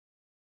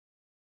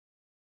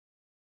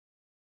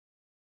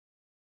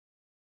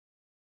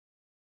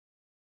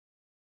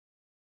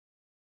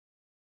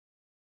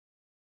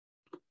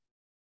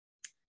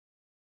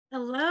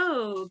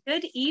Hello,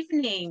 good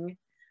evening.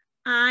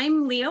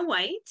 I'm Leah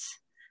White,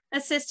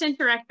 Assistant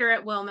Director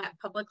at Wilmette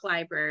Public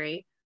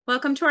Library.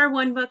 Welcome to our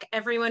One Book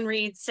Everyone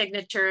Reads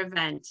signature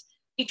event,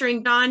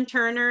 featuring Dawn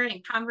Turner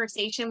in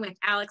conversation with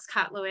Alex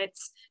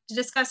Kotlowitz to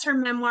discuss her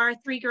memoir,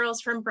 Three Girls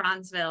from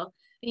Bronzeville,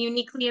 a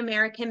uniquely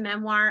American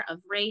memoir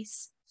of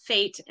race,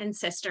 fate, and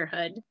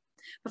sisterhood.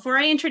 Before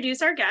I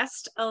introduce our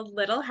guest, a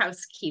little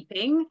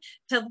housekeeping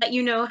to let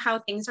you know how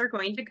things are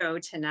going to go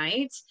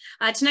tonight.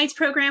 Tonight's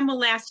program will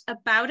last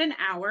about an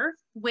hour,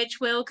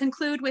 which will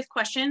conclude with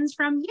questions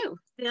from you,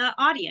 the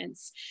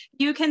audience.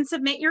 You can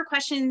submit your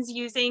questions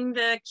using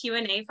the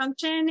Q&A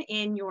function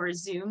in your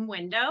Zoom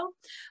window.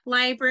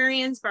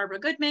 Librarians Barbara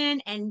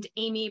Goodman and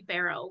Amy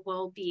Barrow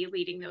will be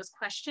leading those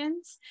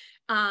questions.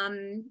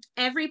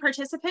 Every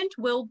participant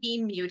will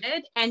be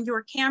muted and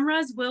your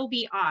cameras will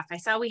be off. I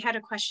saw we had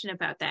a question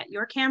about that.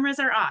 Your cameras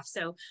are off,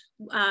 so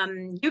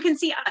you can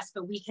see us,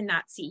 but we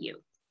cannot see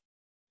you.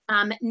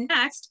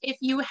 Next, if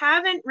you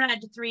haven't read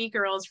Three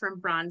Girls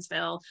from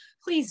Bronzeville,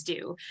 please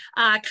do.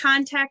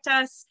 Contact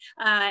us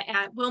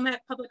at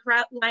Wilmette Public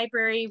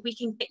Library. We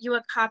can get you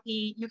a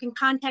copy. You can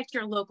contact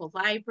your local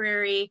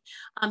library.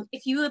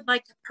 If you would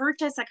like to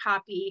purchase a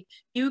copy,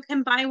 you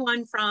can buy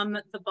one from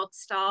the book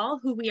stall,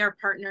 who we are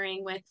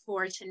partnering with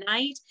for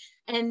tonight,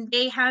 and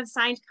they have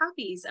signed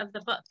copies of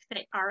the book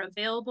that are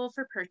available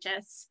for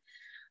purchase.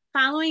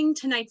 Following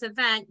tonight's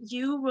event,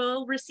 you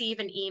will receive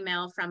an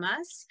email from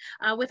us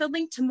with a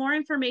link to more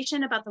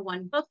information about the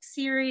One Book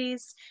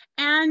series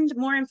and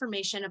more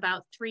information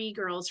about Three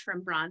Girls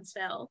from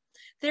Bronzeville.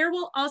 There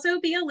will also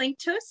be a link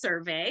to a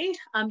survey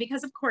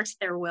because of course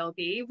there will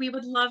be. We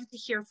would love to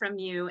hear from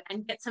you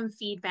and get some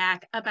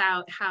feedback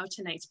about how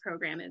tonight's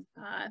program is,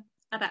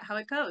 about how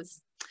it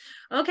goes.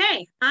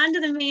 Okay, on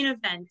to the main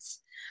event.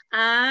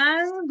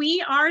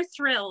 We are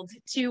thrilled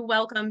to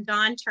welcome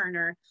Dawn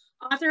Turner,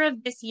 author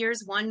of this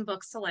year's One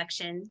Book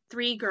selection,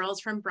 Three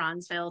Girls from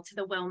Bronzeville, to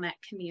the Wilmette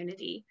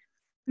community.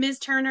 Ms.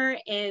 Turner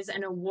is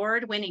an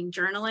award-winning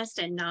journalist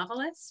and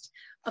novelist,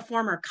 a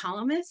former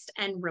columnist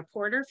and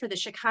reporter for the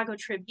Chicago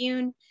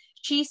Tribune.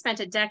 She spent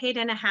a decade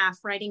and a half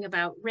writing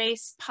about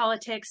race,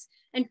 politics,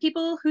 and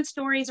people whose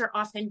stories are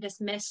often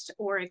dismissed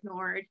or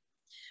ignored.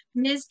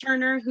 Ms.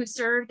 Turner, who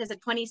served as a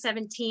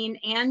 2017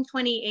 and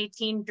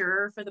 2018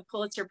 juror for the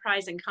Pulitzer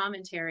Prize in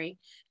Commentary,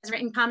 has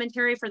written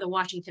commentary for the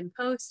Washington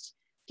Post,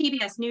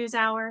 PBS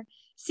NewsHour,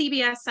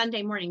 CBS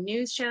Sunday Morning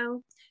News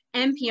Show,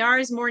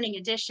 NPR's Morning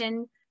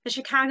Edition, the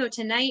Chicago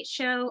Tonight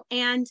Show,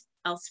 and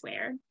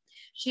elsewhere.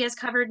 She has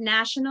covered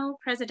national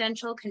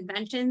presidential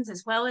conventions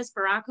as well as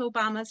Barack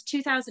Obama's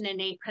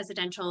 2008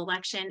 presidential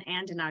election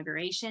and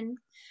inauguration.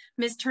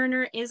 Ms.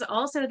 Turner is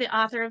also the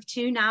author of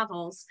two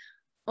novels,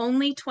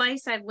 Only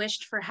Twice I've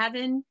Wished for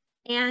Heaven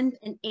and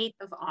An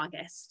 8th of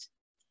August.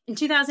 In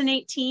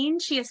 2018,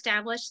 she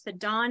established the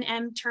Dawn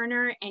M.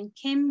 Turner and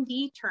Kim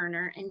D.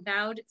 Turner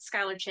Endowed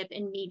Scholarship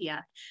in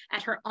Media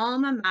at her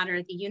alma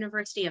mater, the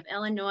University of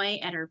Illinois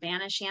at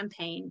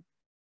Urbana-Champaign.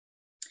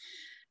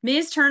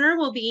 Ms. Turner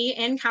will be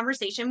in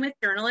conversation with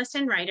journalist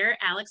and writer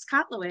Alex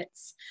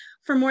Kotlowitz.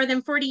 For more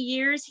than 40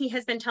 years, he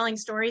has been telling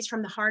stories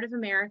from the heart of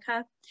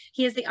America.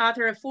 He is the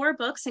author of 4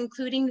 books,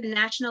 including the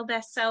national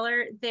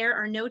bestseller, There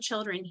Are No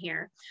Children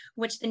Here,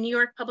 which the New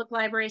York Public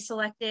Library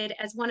selected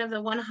as one of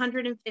the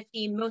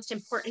 150 most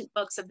important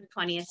books of the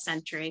 20th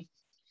century.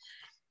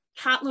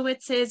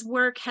 Kotlowitz's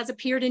work has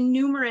appeared in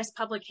numerous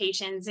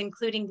publications,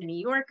 including The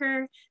New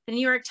Yorker, The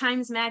New York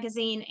Times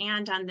Magazine,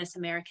 and on This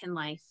American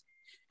Life.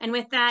 And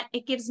with that,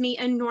 it gives me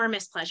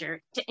enormous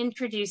pleasure to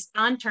introduce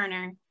Dawn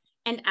Turner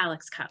and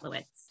Alex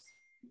Kotlowitz.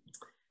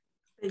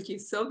 Thank you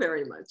so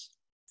very much.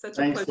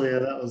 Thanks,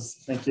 Leah.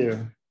 Thank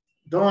you.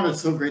 Dawn,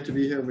 it's so great to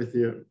be here with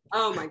you.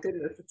 Oh my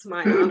goodness, it's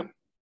my honor.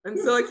 I'm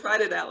so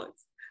excited,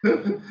 Alex.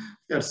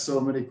 Got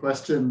so many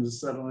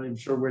questions. I'm not even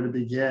sure where to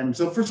begin.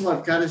 So first of all,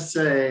 I've got to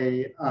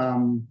say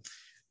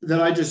that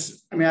I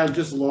just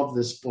love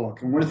this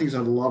book. And one of the things I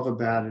love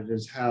about it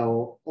is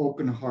how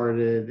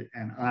open-hearted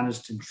and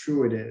honest and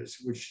true it is,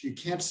 which you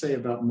can't say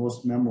about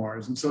most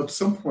memoirs. And so at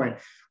some point,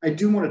 I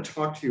do want to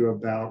talk to you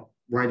about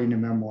writing a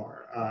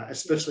memoir,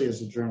 especially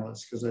as a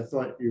journalist, because I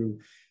thought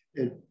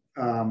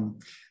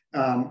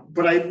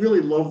but I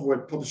really love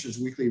what Publishers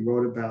Weekly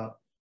wrote about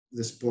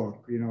this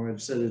book. You know,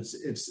 it said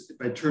it's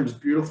by turns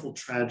beautiful,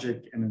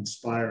 tragic, and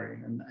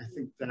inspiring. And I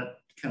think that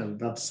kind of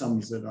about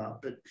sums it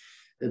up.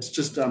 It's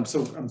just, I'm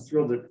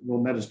thrilled that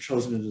Wilmette has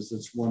chosen it as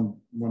its one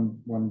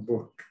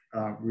book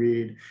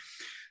read.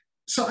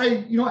 So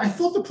I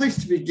thought the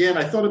place to begin,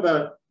 I thought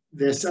about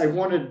this. I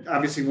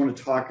obviously want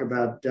to talk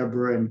about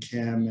Deborah and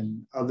Kim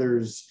and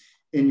others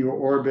in your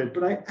orbit,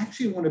 but I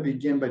actually want to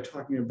begin by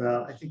talking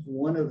about, I think,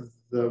 one of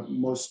the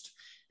most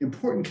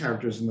important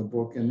characters in the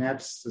book, and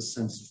that's the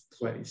sense of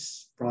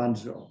place,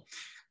 Bronzeville.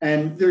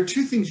 And there are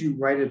two things you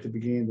write at the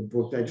beginning of the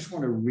book that I just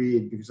want to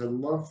read because I'd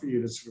love for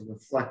you to sort of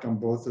reflect on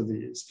both of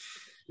these.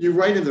 You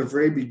write at the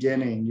very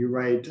beginning, you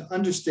write, to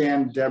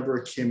understand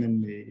Deborah, Kim,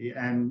 and me.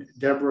 And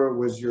Deborah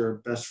was your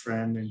best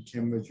friend and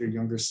Kim was your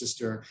younger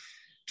sister.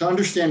 To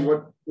understand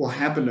what will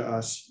happen to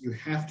us, you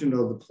have to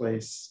know the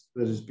place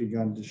that has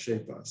begun to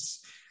shape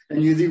us.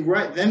 And you then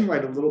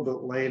write a little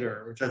bit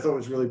later, which I thought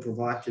was really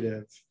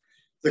provocative.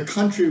 The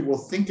country will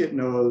think it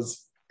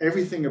knows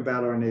everything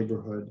about our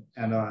neighborhood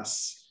and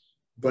us,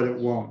 but it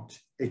won't.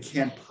 It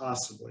can't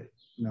possibly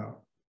know.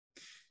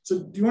 So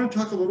do you want to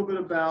talk a little bit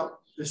about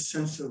this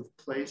sense of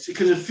place?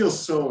 Because it feels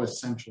so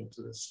essential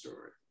to this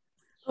story.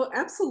 Oh,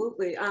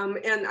 absolutely.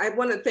 And I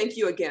want to thank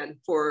you again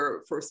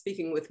for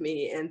speaking with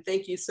me. And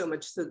thank you so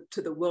much to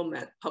the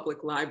Wilmette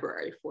Public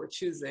Library for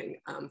choosing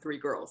Three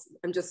Girls.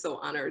 I'm just so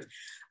honored.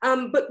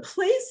 But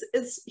place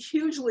is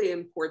hugely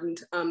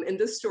important in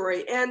this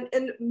story and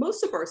in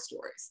most of our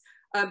stories.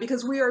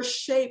 Because we are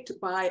shaped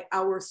by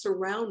our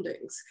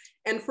surroundings.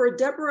 And for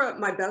Deborah,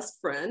 my best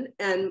friend,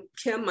 and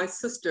Kim, my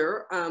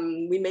sister,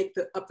 we make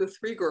up the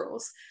Three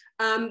Girls,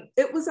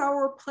 it was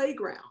our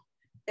playground.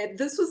 And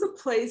this was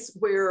a place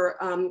where,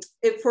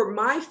 for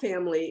my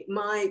family,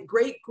 my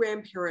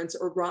great-grandparents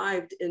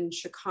arrived in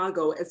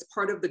Chicago as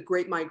part of the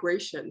Great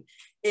Migration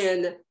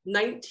in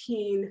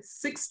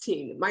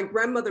 1916. My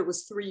grandmother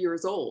was 3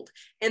 years old,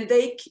 and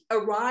they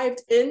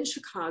arrived in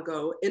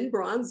Chicago, in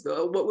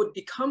Bronzeville, what would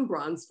become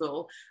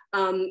Bronzeville,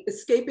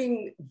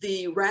 escaping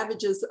the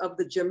ravages of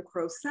the Jim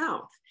Crow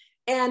South.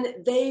 And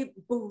they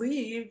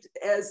believed,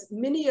 as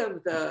many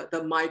of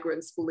the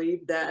migrants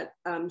believed, that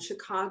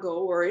Chicago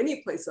or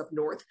any place up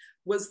north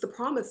was the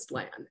promised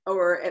land,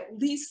 or at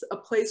least a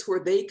place where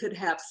they could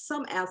have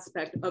some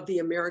aspect of the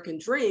American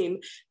dream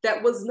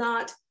that was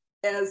not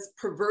as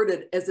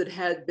perverted as it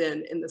had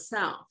been in the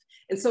South.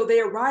 And so they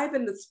arrive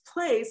in this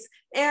place,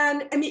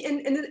 and I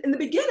mean, in the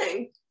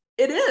beginning,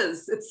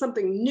 it's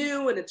something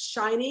new and it's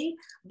shiny,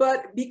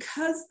 but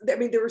because, I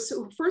mean, there was,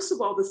 first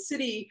of all, the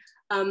city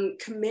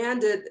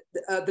commanded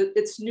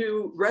its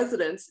new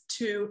residents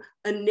to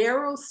a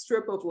narrow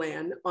strip of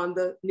land on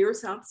the near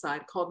south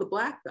side called the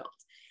Black Belt.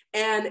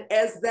 And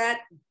as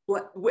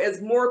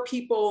more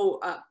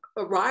people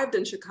arrived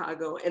in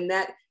Chicago and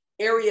that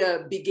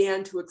area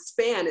began to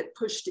expand, it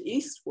pushed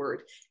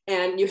eastward.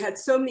 And you had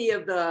so many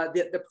of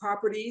the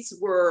properties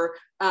were,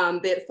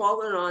 they had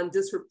fallen on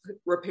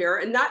disrepair,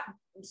 and not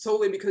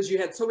solely because you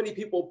had so many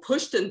people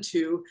pushed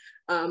into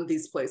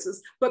these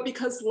places, but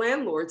because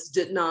landlords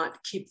did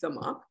not keep them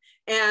up.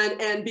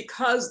 And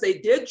because they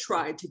did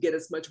try to get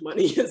as much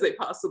money as they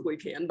possibly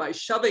can by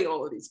shoving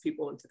all of these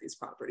people into these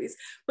properties.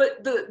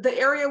 But the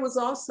area was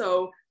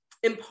also,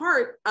 in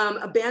part,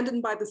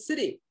 abandoned by the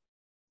city.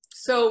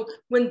 So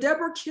when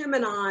Deborah, Kim,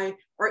 and I,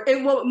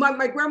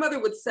 my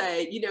grandmother would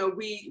say, you know,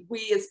 we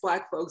as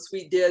Black folks,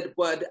 we did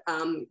what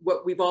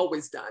we've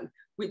always done.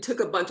 We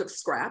took a bunch of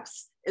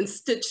scraps and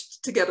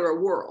stitched together a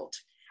world.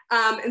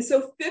 And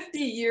so 50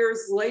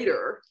 years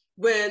later,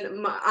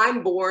 when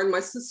I'm born,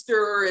 my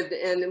sister,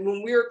 and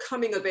when we were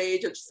coming of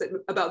age,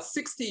 about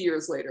 60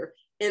 years later,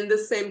 in the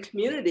same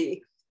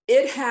community,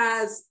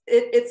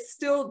 it's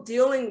still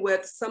dealing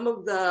with some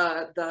of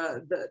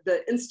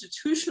the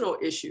institutional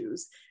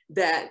issues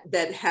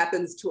that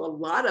happens to a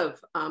lot of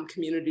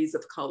communities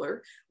of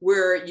color,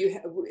 where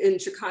in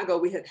Chicago,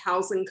 we had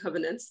housing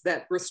covenants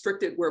that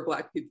restricted where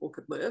Black people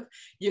could live.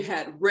 You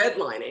had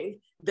redlining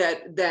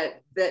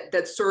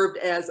that served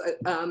as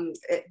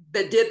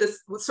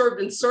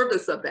served in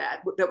service of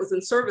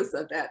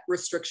that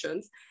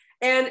restrictions.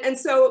 And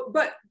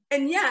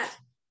yet,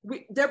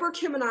 Deborah,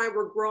 Kim, and I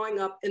were growing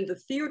up in the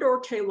Theodore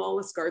K.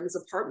 Lawless Gardens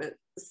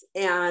apartments,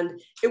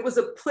 and it was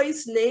a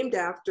place named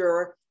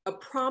after a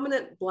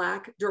prominent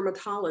Black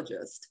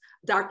dermatologist,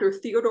 Dr.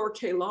 Theodore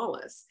K.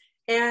 Lawless.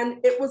 And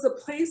it was a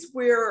place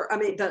where, I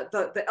mean,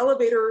 the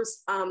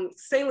elevators,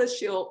 stainless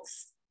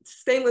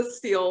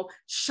steel,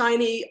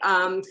 shiny,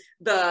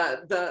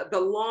 the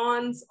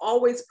lawns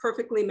always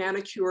perfectly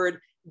manicured,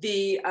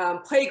 the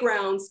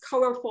playgrounds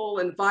colorful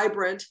and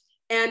vibrant.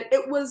 And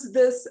it was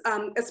this,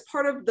 as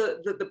part of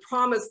the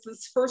promise,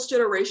 this first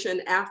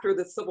generation after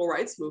the Civil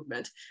Rights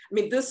Movement. I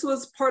mean, this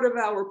was part of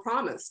our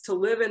promise, to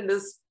live in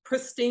this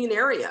pristine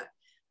area.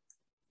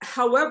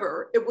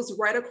 However, it was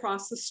right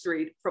across the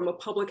street from a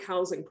public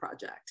housing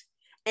project,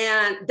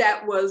 and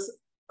that was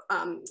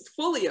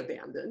fully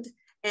abandoned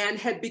and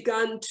had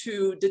begun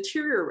to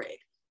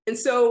deteriorate. And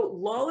so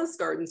Lawless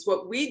Gardens,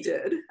 what we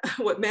did,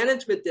 what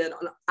management did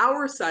on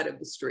our side of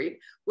the street,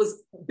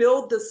 was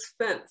build this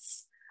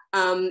fence.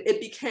 It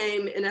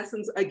became, in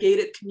essence, a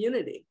gated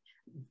community.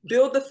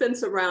 Built a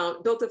fence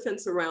around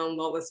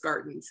Lawless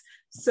Gardens.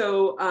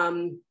 So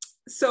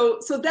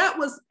that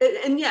was,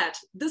 and yet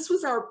this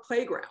was our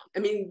playground. I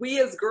mean, we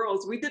as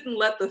girls, we didn't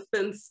let the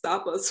fence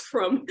stop us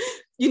from,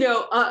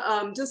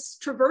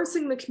 just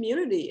traversing the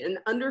community and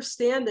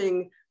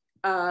understanding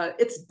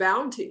its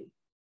bounty.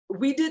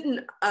 We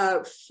didn't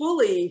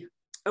fully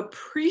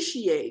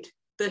appreciate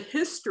the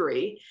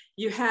history.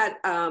 You had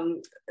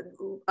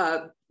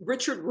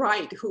Richard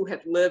Wright, who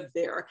had lived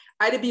there,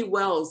 Ida B.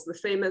 Wells, the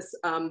famous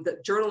the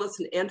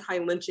journalist and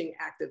anti-lynching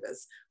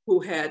activist,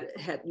 who had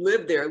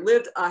lived there,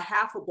 lived a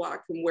half a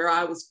block from where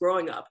I was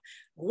growing up.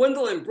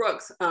 Gwendolyn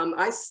Brooks,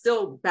 I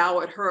still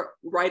bow at her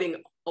writing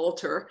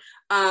altar.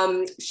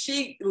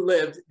 She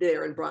lived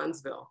there in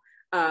Bronzeville.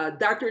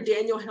 Dr.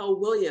 Daniel Hale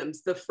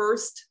Williams, the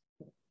first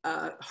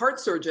heart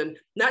surgeon,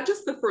 not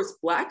just the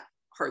first Black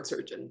heart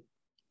surgeon,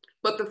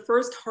 but the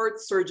first heart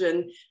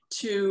surgeon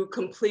to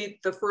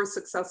complete the first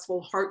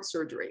successful heart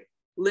surgery,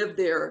 lived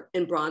there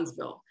in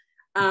Bronzeville.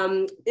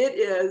 It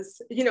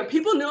is, you know,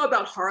 people know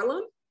about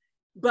Harlem,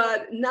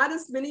 but not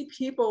as many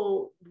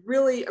people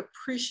really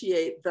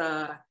appreciate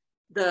the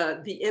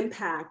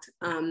impact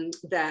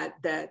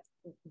that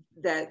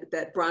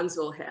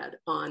Bronzeville had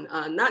on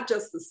not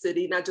just the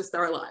city, not just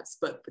our lives,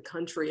 but the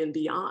country and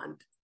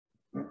beyond.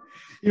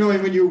 You know,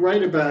 and when you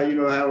write about, you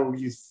know, how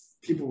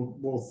people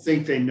will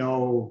think they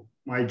know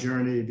my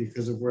journey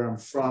because of where I'm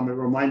from, it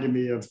reminded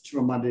me of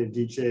Chimamanda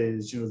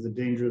Adichie's, you know, the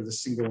danger of the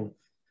single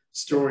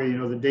story, you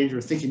know, the danger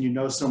of thinking you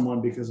know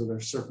someone because of their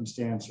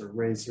circumstance or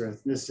race or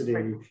ethnicity.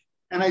 Right.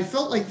 And I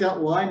felt like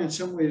that line in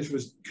some ways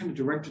was kind of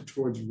directed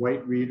towards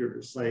white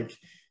readers. Like,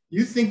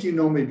 you think you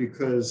know me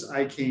because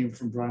I came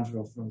from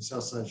Bronzeville, from the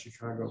south side of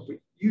Chicago, but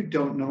you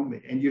don't know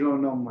me, and you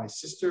don't know my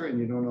sister, and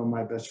you don't know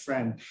my best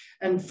friend.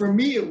 And for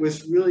me, it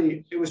was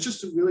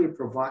just a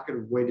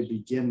provocative way to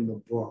begin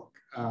the book,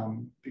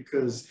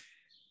 because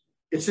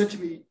it said to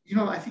me, you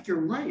know, I think you're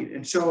right.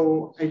 And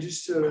so I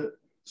just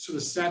sort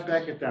of sat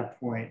back at that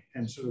point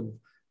and sort of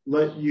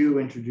let you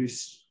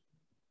introduce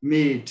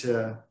me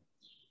to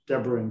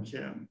Deborah and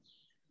Kim.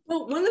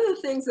 Well, one of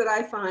the things that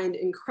I find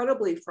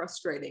incredibly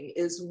frustrating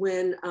is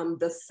when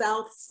the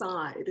south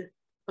side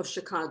of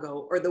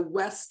Chicago or the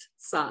west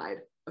side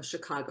of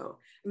Chicago,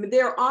 I mean,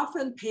 they're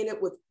often painted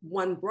with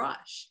one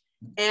brush,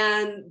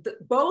 and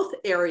both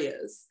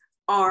areas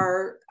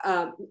are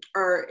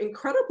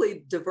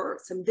incredibly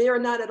diverse, and they are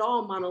not at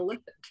all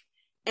monolithic.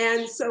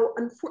 And so,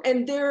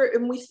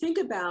 and we think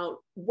about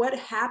what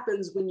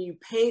happens when you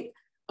paint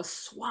a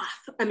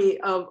swath, I mean,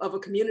 of a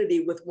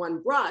community with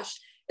one brush.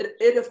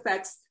 It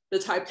affects the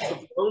types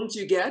of loans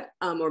you get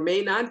or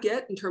may not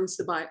get in terms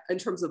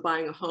of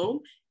buying a home.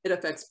 It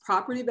affects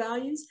property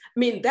values. I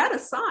mean, that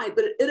aside,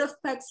 but it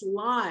affects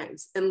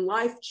lives and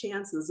life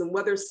chances, and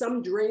whether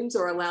some dreams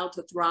are allowed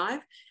to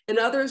thrive and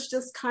others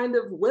just kind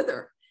of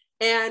wither.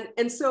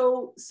 And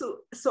so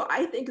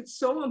I think it's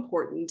so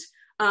important.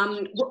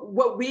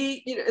 What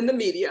we, you know, in the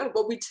media,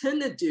 what we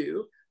tend to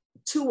do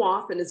too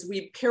often is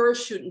we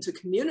parachute into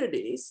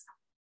communities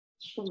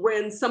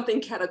when something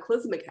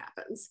cataclysmic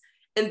happens,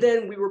 and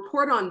then we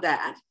report on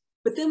that,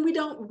 but then we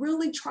don't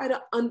really try to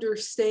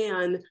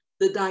understand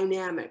the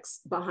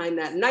dynamics behind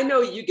that. And I know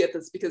you get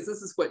this because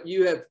this is what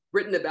you have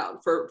written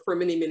about for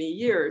many, many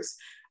years.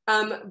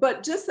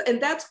 But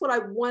and that's what I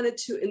wanted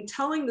to, in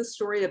telling the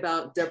story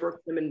about Deborah,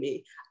 Kim, and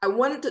me, I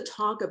wanted to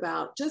talk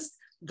about just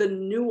the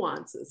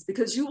nuances,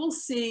 because you will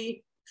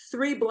see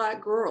 3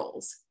 Black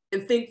girls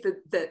and think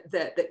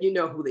that you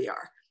know who they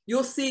are.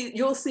 You'll see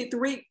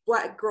 3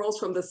 Black girls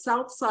from the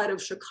south side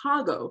of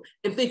Chicago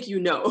and think you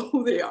know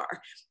who they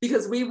are,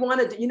 because we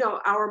wanted, you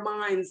know, our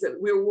minds, that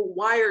we were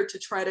wired to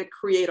try to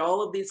create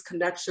all of these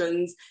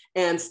connections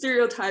and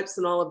stereotypes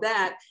and all of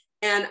that.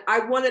 And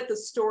I wanted the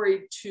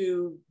story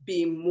to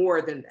be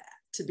more than that,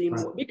 to be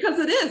more, because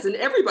it is, and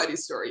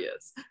everybody's story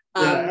is.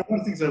 Yeah,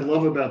 one of the things I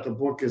love about the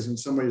book is in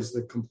some ways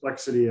the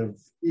complexity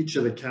of each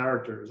of the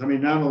characters. I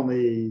mean, not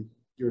only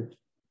your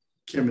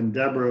Kim and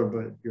Deborah,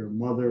 but your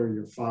mother,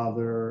 your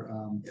father.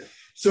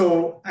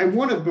 So I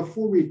want to,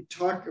 before we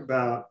talk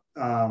about,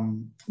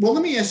 well,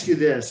 let me ask you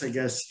this, I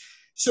guess.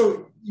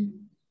 So,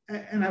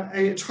 and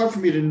it's hard for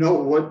me to know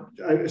what,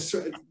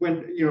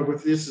 when, you know,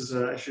 if this is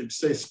I should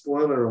say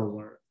spoiler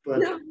alert,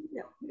 but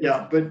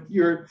yeah, but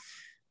your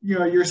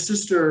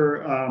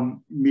sister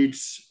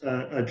meets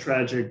a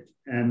tragic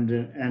end,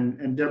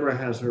 and Deborah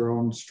has her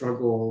own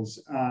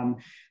struggles.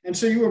 And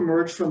so you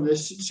emerge from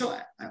this. So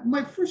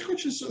my first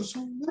question is,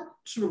 so what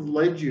sort of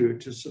led you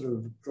to sort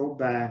of go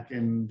back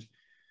and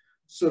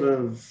sort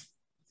of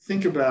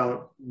think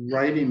about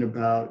writing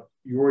about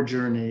your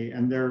journey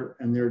and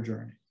their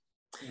journey?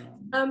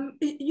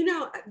 You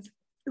know,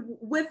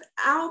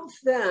 without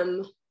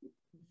them,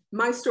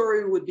 my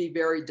story would be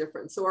very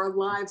different. So our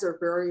lives are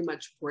very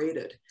much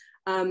braided.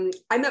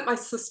 I met my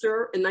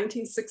sister in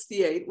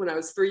 1968 when I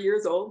was 3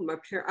 years old.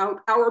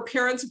 Our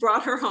parents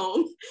brought her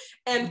home.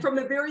 And from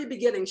the very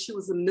beginning, she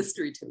was a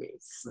mystery to me.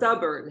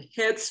 Stubborn,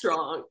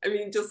 headstrong, I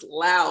mean, just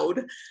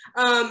loud.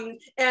 And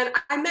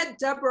I met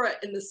Deborah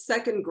in the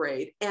 2nd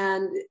grade.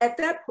 And at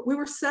that point, we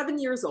were 7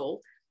 years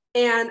old.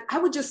 And I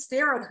would just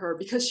stare at her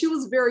because she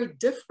was very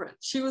different.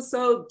 She was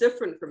so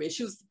different from me.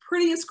 She was the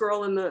prettiest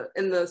girl in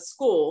the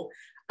school.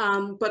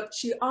 But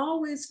she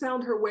always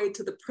found her way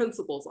to the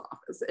principal's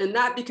office, and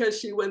not because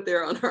she went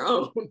there on her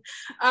own.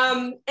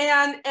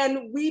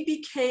 And we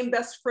became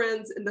best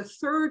friends in the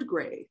 3rd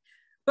grade.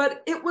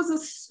 But it was a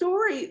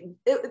story.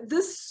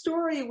 This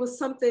story was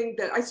something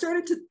that I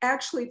started to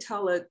actually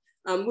tell it.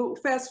 We'll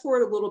fast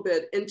forward a little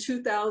bit, in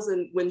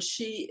 2000, when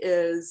she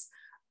is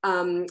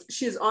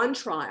on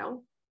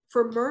trial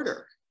for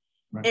murder.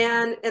 Right.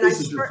 And this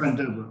is your friend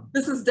Deborah.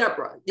 This is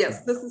Deborah.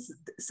 Yes, yeah.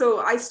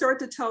 So I start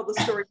to tell the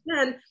story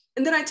then.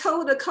 And then I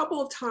tell it a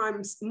couple of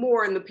times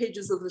more in the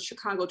pages of the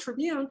Chicago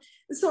Tribune.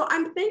 And so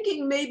I'm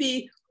thinking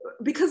maybe,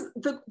 because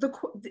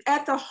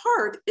at the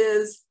heart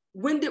is,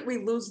 when did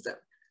we lose them?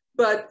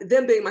 But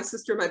them being my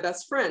sister, my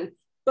best friend.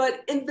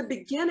 But in the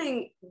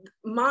beginning,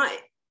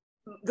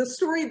 the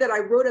story that I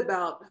wrote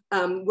about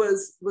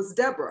was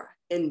Deborah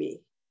and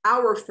me,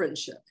 our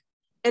friendship.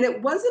 And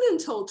it wasn't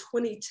until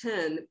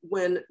 2010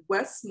 when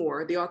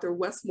Westmore, the author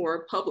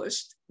Westmore,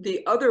 published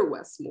The Other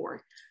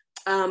Westmore,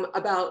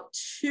 about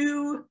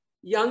two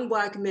young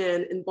Black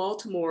men in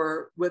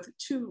Baltimore with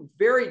two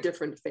very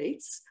different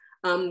fates.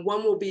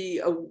 One will be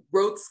a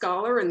Rhodes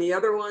Scholar, and the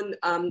other one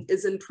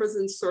is in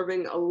prison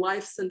serving a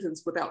life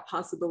sentence without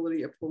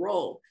possibility of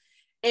parole.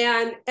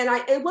 And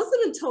it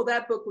wasn't until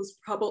that book was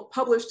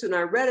published and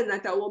I read it, and I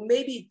thought, well,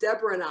 maybe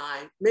Deborah and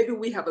I, maybe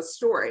we have a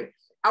story.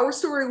 Our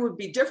story would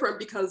be different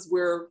because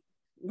we're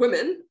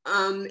women,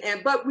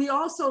 but we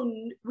also,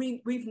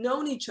 we've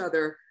known each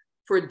other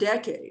for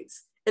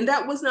decades. And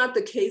that was not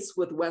the case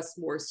with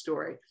Westmore's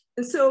story.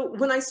 And so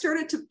when I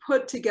started to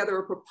put together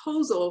a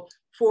proposal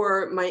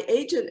for my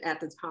agent at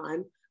the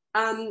time,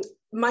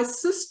 my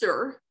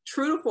sister,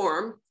 true to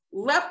form,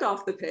 leapt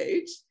off the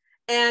page.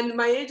 And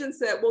my agent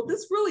said, well,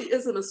 this really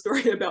isn't a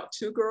story about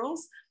two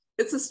girls.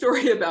 It's a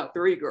story about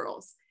three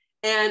girls.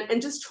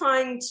 And just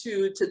trying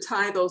to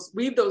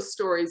weave those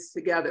stories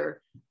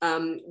together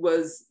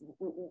was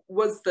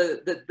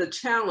the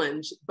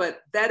challenge, but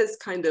that is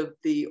kind of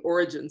the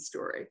origin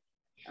story.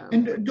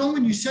 And Dawn,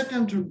 when you sat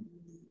down to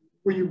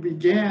where you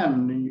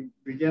began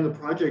the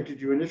project,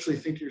 did you initially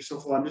think to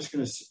yourself, well, I'm just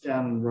going to sit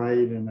down and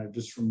write, and I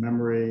just from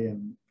memory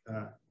and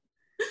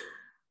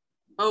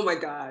Oh my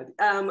God.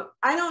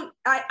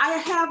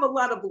 I have a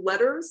lot of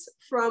letters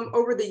from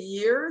over the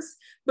years,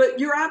 but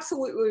you're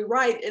absolutely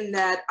right in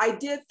that I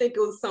did think it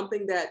was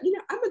something that, you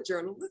know, I'm a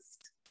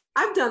journalist.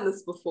 I've done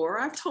this before.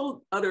 I've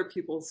told other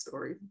people's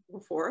stories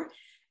before.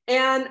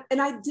 And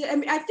I did, I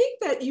mean, I think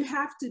that you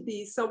have to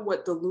be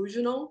somewhat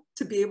delusional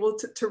to be able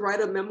to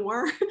write a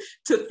memoir,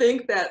 to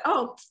think that,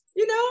 oh,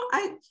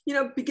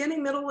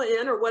 beginning, middle, and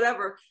end, or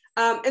whatever.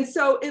 And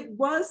so it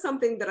was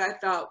something that I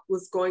thought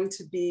was going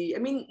to be, I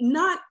mean,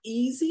 not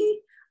easy,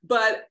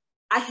 but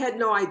I had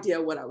no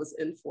idea what I was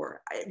in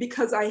for,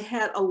 because I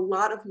had a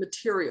lot of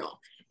material.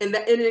 And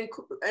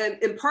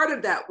part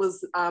of that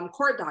was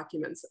court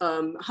documents,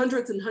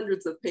 hundreds and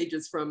hundreds of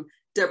pages from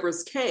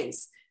Deborah's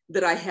case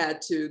that I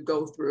had to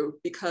go through,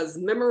 because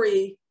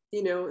memory,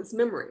 is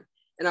memory.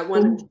 And I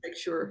wanted to make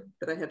sure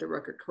that I had the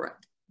record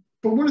correct.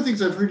 But one of the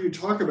things I've heard you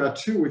talk about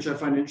too, which I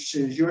find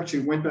interesting, is you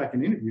actually went back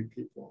and interviewed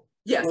people.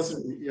 Yes.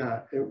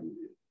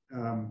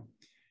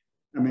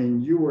 I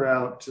mean, you were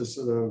out to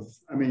sort of,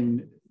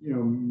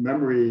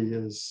 memory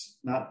is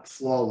not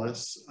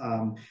flawless.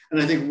 And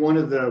I think one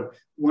of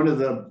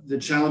the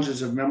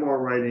challenges of memoir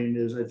writing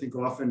is, I think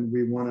often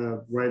we want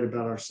to write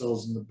about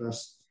ourselves in the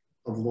best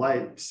of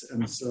lights.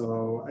 And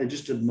so I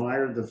just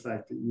admired the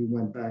fact that you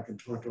went back and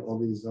talked to all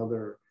these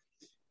other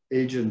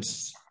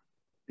agents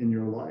in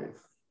your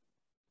life.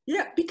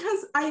 Yeah,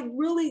 because I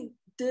really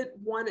did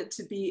want it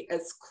to be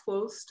as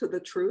close to the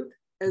truth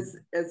as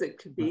it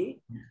could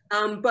be.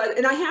 And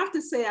I have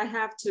to say, I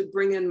have to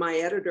bring in my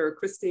editor,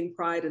 Christine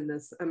Pride, in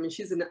this. I mean,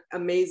 she's an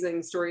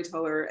amazing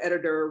storyteller,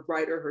 editor,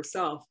 writer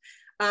herself.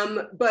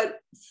 But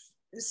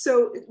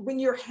so when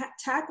you're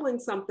tackling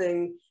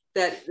something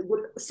that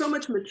with so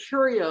much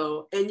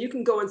material and you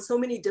can go in so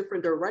many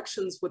different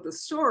directions with the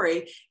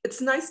story,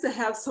 it's nice to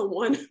have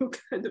someone who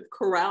kind of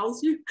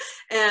corrals you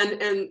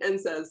and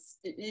says,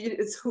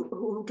 it's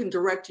who can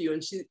direct you.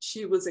 And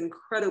she was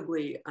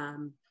incredibly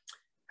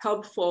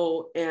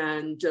helpful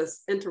and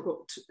just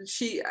integral.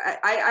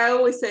 I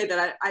always say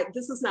that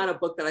this is not a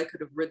book that I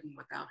could have written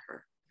without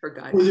her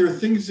guidance. Were there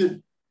things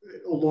that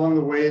along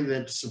the way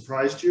that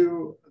surprised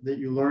you, that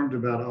you learned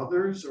about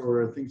others,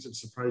 or things that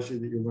surprised you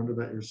that you learned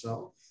about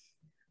yourself?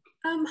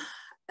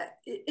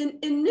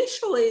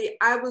 Initially,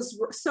 I was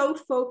so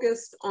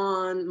focused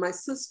on my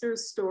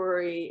sister's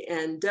story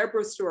and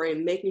Deborah's story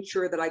and making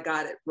sure that I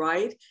got it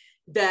right,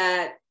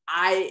 that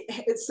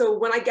so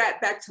when I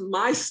got back to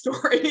my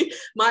story,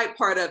 my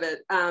part of it,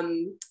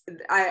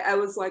 I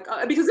was like,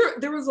 because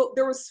there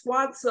was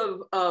swaths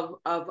of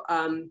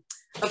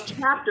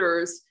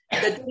chapters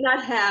that did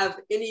not have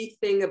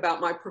anything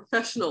about my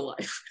professional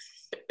life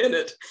in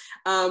it,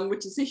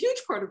 which is a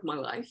huge part of my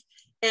life.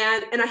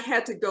 And I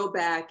had to go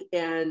back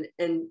and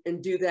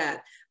do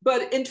that.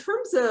 But in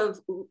terms of,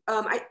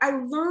 I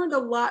learned a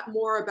lot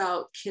more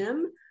about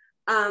Kim,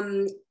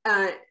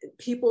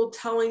 people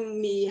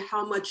telling me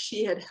how much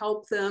she had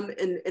helped them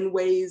in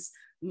ways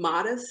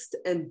modest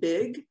and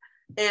big,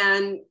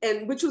 and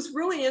which was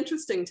really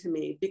interesting to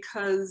me,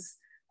 because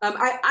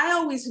I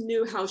always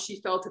knew how she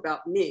felt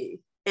about me.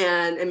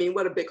 And I mean,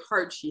 what a big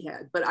heart she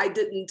had, but I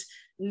didn't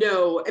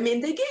know. I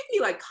mean, they gave me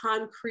like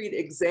concrete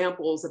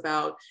examples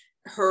about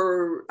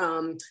her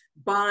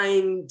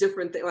buying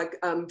different things, like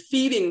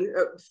feeding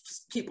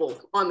people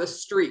on the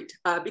street,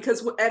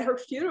 because at her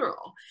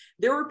funeral,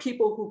 there were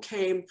people who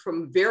came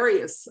from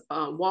various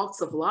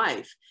walks of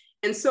life.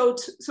 And so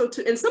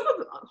and some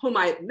of whom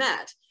I had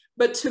met,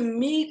 but to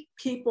meet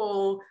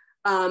people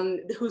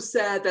who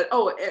said that,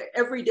 oh,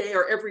 every day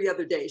or every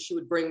other day she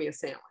would bring me a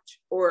sandwich,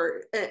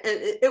 or and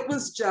it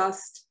was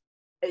just,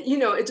 you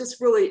know, it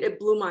just really, it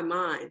blew my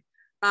mind.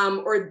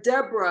 Or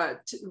Deborah,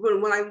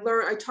 when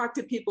I talked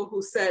to people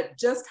who said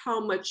just how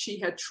much she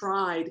had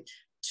tried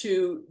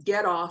to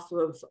get off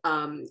of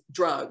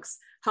drugs,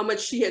 how much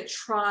she had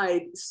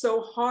tried so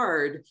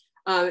hard,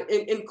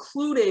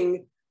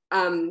 including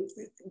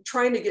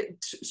trying to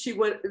get,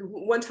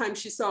 one time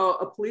she saw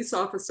a police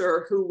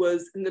officer who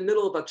was in the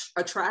middle of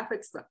a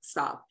traffic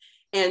stop,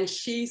 and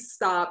she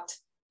stopped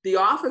the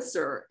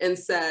officer and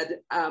said,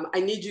 I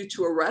need you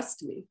to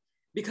arrest me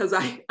because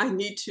I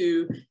need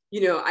to,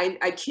 you know,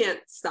 I can't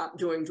stop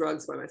doing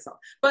drugs by myself.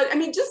 But I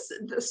mean, just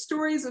the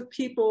stories that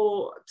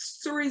people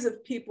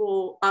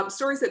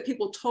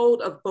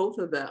told of both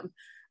of them.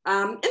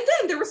 And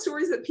then there were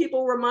stories that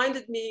people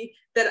reminded me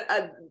that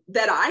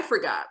I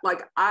forgot.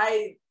 Like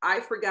I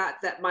forgot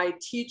that my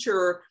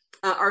teacher,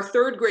 our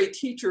third grade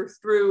teacher,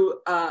 threw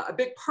a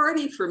big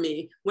party for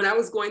me when I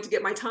was going to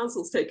get my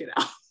tonsils taken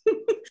out.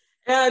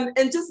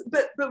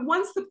 But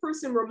once the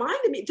person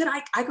reminded me, then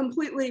I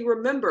completely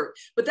remembered.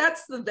 But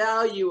that's the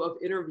value of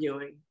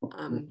interviewing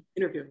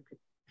people.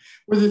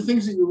 Were there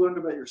things that you learned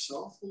about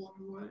yourself along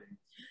the way?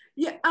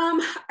 Yeah,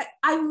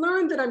 I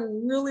learned that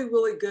I'm really,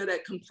 really good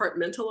at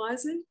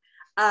compartmentalizing.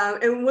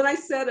 And when I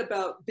said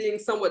about being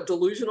somewhat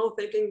delusional,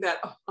 thinking that,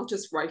 oh,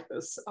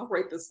 I'll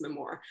write this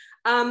memoir.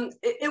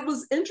 It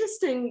was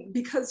interesting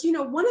because, you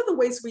know, one of the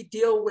ways we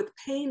deal with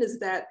pain is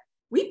that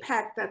we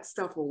pack that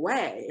stuff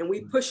away and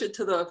we push it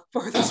to the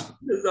farthest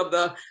corners of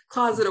the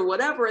closet or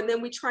whatever, and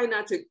then we try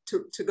not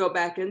to go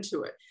back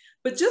into it.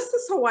 But just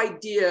this whole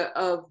idea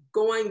of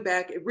going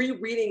back,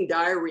 rereading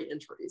diary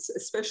entries,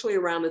 especially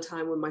around the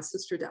time when my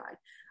sister died,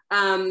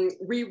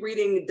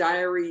 rereading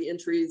diary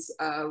entries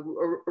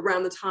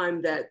around the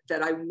time that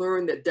I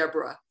learned that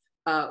Deborah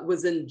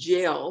was in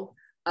jail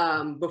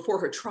before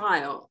her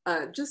trial.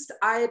 I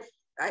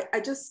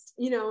just,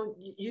 you know,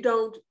 you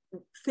don't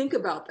think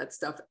about that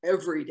stuff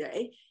every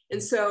day.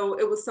 And so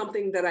it was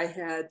something that I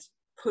had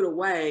put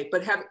away,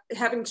 but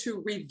having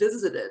to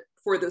revisit it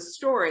for this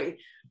story,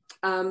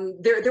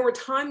 there were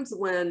times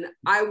when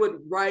I would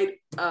write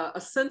a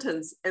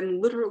sentence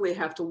and literally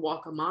have to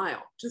walk a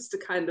mile just to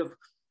kind of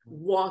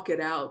walk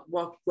it out,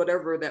 walk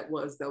whatever that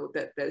was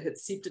that had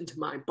seeped into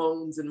my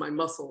bones and my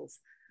muscles.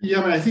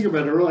 Yeah, I mean, I think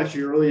about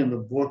early in the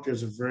book,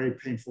 there's a very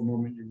painful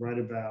moment you write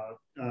about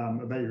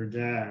your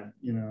dad,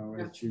 you know,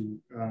 yeah.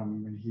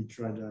 When he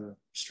tried to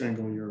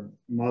strangle your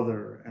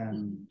mother,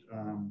 and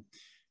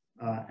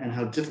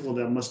how difficult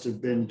that must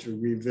have been to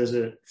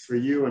revisit for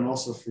you and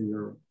also for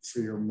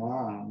your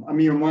mom. I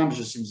mean, your mom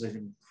just seems like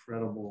an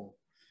incredible,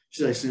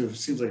 she like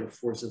seems like a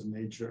force of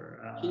nature.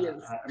 She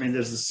is. I mean,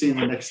 there's the scene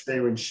the next day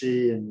when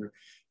she and your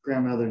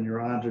grandmother and your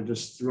aunt are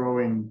just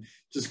going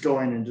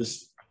and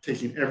just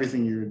taking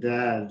everything your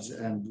dad's,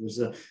 and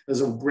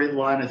there's a great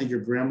line. I think your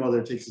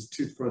grandmother takes his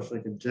toothbrush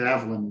like a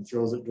javelin and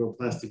throws it into a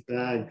plastic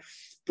bag.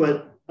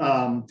 But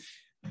that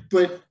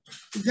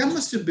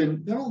must have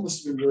been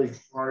really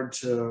hard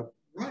to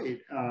write,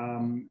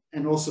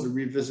 and also to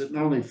revisit,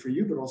 not only for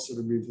you but also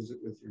to revisit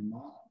with your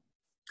mom.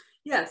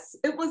 Yes,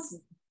 it was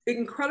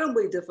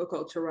incredibly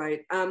difficult to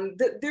write.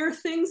 There are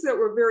things that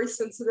were very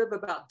sensitive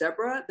about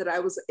Deborah that I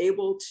was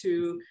able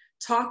to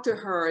talk to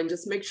her and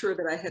just make sure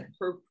that I had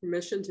her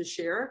permission to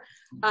share.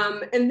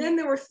 And then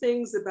there were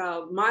things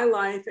about my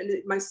life and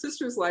my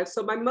sister's life.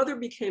 So my mother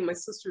became my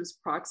sister's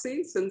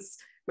proxy since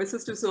my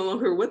sister's no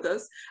longer with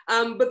us.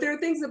 But there are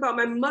things about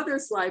my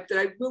mother's life that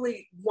I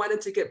really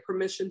wanted to get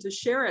permission to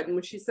share it. And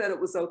when she said it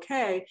was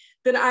okay,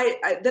 then I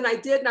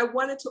did. And I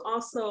wanted to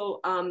also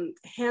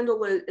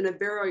handle it in a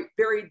very,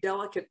 very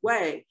delicate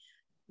way.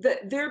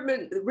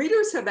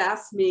 Readers have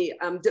asked me,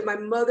 did my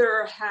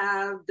mother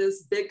have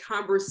this big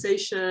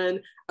conversation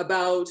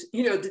about,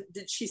 you know,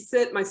 did she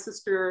sit my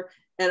sister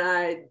and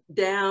I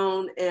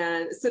down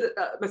and sit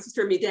my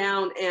sister and me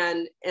down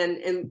and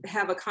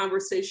have a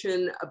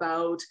conversation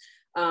about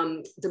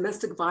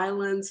domestic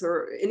violence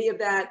or any of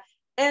that?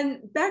 And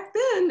back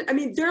then, I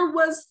mean, there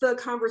was the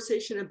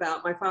conversation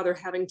about my father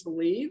having to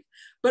leave,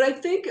 but I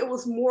think it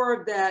was more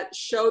of that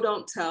show,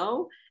 don't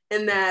tell.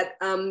 And that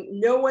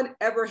no one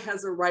ever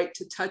has a right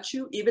to touch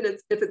you, even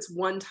if it's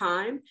one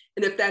time.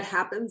 And if that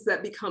happens,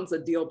 that becomes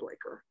a deal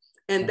breaker.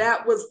 And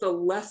that was the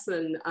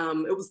lesson.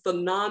 It was the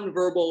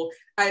nonverbal.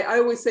 I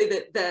always say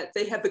that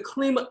they had the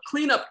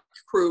cleanup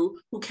crew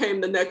who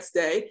came the next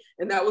day.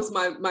 And that was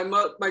my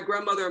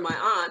grandmother and my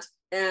aunt.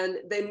 And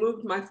they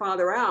moved my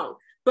father out.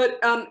 But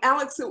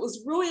Alex, it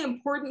was really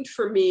important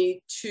for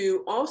me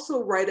to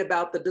also write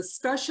about the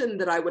discussion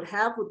that I would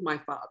have with my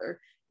father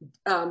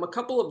a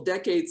couple of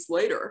decades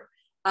later,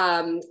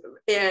 and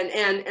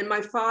my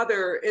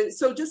father, and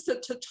so just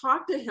to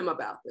talk to him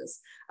about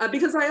this,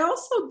 because I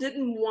also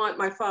didn't want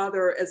my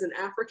father as an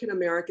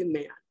African-American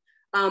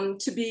man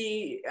to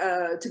be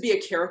a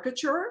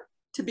caricature,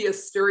 to be a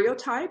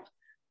stereotype.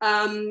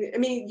 I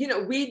mean, you know,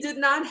 we did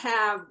not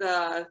have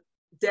the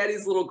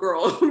daddy's little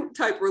girl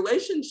type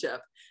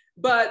relationship,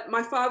 but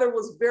my father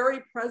was very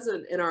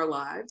present in our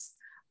lives.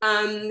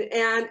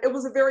 And it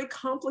was a very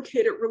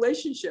complicated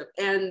relationship.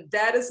 And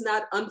that is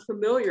not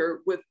unfamiliar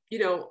with, you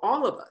know,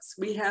 all of us.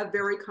 We have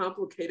very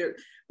complicated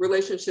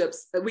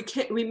relationships that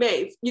we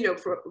may, you know,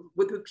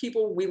 with the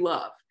people we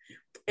love.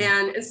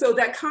 And so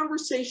that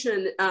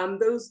conversation,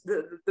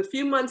 the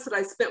few months that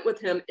I spent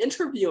with him,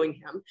 interviewing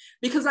him,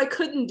 because I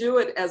couldn't do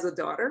it as a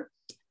daughter,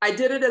 I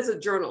did it as a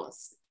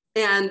journalist.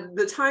 And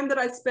the time that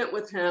I spent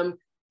with him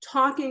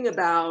talking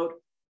about,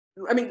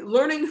 I mean,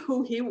 learning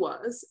who he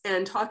was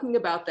and talking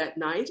about that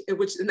night, and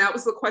that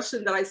was the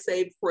question that I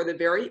saved for the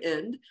very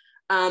end,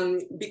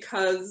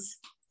 because,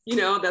 you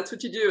know, that's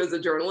what you do as a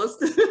journalist.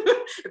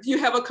 If you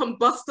have a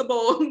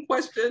combustible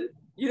question,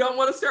 you don't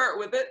want to start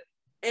with it.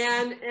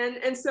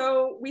 And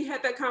so we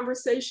had that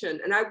conversation,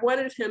 and I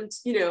wanted him to,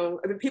 you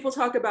know, I mean, people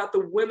talk about the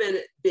women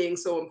being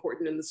so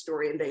important in the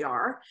story, and they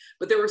are,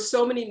 but there were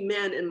so many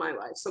men in my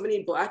life, so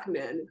many Black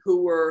men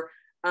who were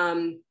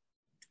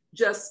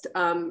just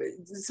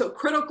so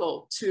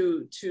critical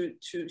to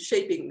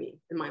shaping me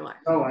in my life.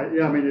 Oh,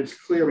 yeah, I mean, it's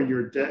clear when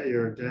your dad,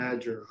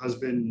 your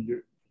husband,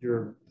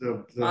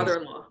 the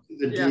father-in-law,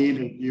 the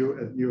dean at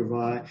U of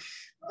I.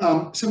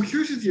 So I'm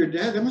curious with your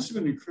dad, that must have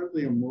been an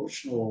incredibly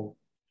emotional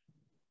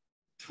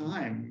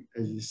time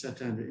as you sat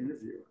down to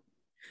interview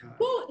him.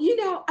 Well, you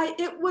know, I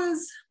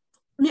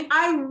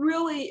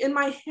really, in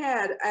my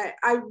head,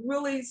 I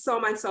really saw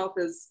myself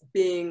as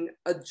being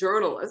a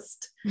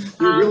journalist. You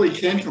really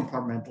can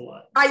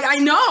compartmentalize. I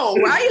know,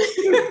 right?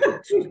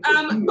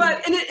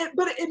 But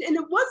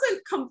it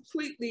wasn't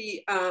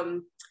completely,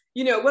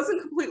 you know, it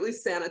wasn't completely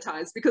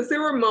sanitized, because there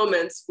were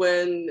moments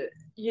when,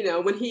 you know,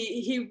 when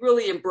he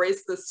really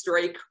embraced the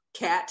stray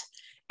cat.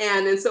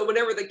 And so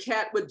whenever the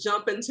cat would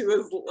jump into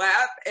his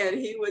lap and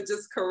he would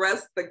just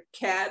caress the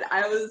cat,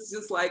 I was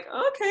just like,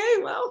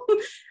 okay, well,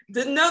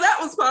 didn't know that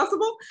was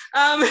possible.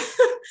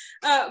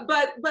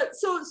 But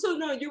so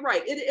no, you're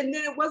right. And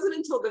then it wasn't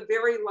until the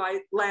very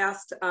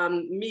last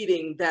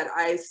meeting that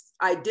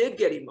I did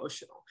get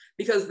emotional,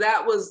 because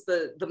that was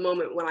the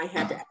moment when I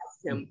had to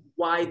ask him,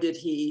 why did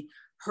he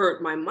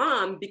hurt my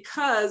mom?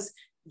 Because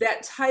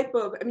that type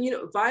of, I mean, you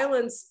know,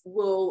 violence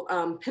will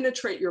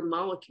penetrate your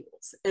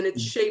molecules, and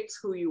it shapes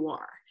who you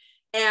are.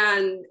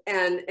 And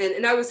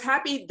I was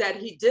happy that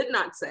he did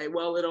not say,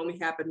 well, it only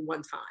happened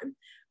one time,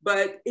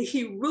 but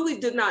he really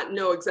did not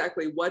know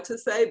exactly what to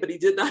say, but he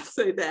did not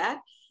say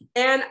that.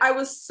 And I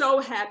was so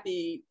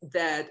happy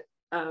that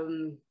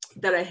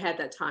that I had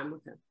that time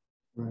with him.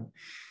 Right.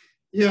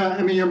 Yeah,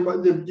 I mean,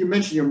 you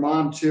mentioned your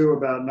mom too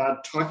about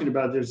not talking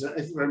about it.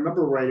 If I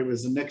remember right, it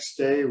was the next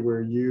day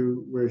where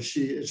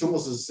it's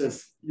almost as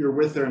if you're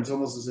with her, and it's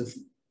almost as if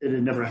it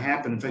had never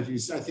happened. In fact,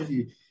 I think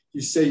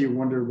you say you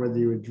wondered whether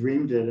you had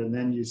dreamed it, and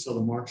then you saw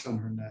the marks on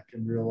her neck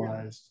and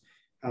realized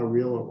how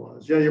real it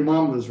was. Yeah, your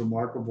mom was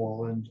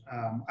remarkable, and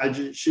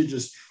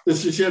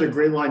she had a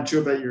great line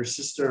too about your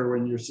sister,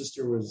 when your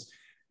sister was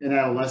in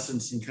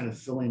adolescence and kind of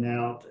filling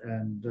out,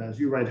 and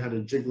you write had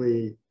a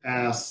jiggly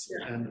ass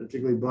and a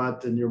jiggly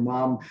butt, and your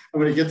mom,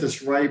 I'm going to get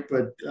this right,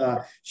 but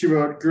she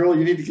wrote, girl,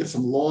 you need to get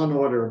some law and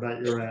order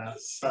about your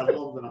ass. I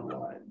love that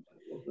line.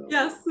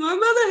 Yes, my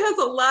mother has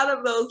a lot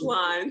of those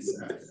lines.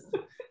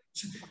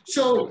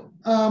 So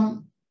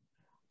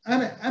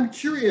I'm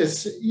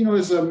curious, you know,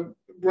 as I'm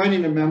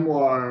writing a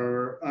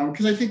memoir,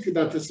 because I think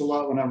about this a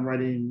lot when I'm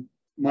writing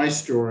my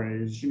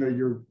stories, you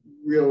know,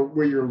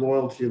 where your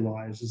loyalty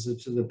lies. Is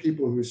it to the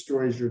people whose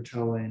stories you're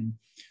telling,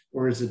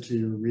 or is it to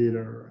your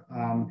reader?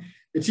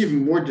 It's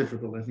even more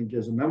difficult, I think,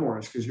 as a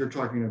memoirist, because you're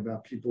talking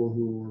about people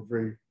who are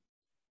very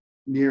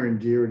near and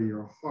dear to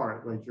your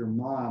heart, like your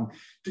mom.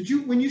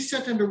 When you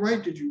sat down to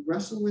write, did you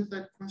wrestle with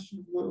that question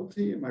of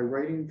loyalty? Am I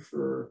writing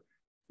for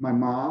my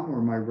mom, or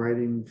am I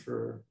writing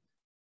for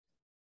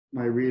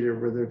my reader?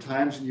 Were there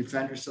times when you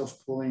found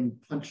yourself pulling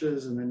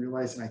punches and then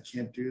realizing I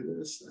can't do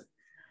this?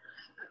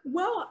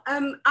 Well,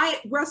 I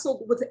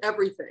wrestled with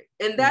everything,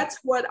 and that's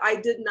what I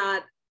did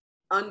not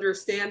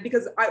understand,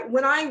 because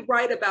when I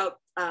write about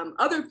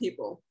other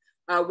people,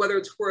 whether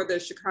it's for the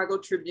Chicago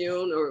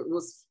Tribune or it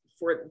was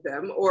for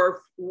them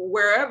or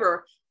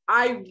wherever,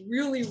 I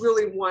really,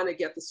 really want to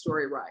get the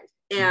story right.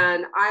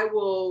 And I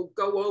will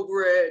go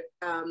over it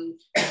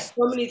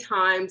so many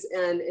times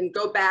and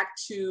go back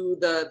to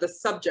the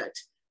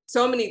subject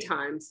so many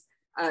times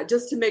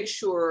just to make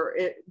sure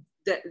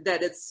that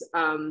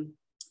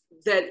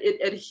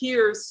it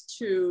adheres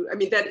to, I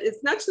mean, that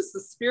it's not just the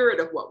spirit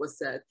of what was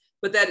said,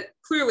 but that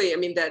clearly, I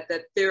mean, that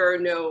there are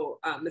no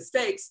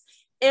mistakes.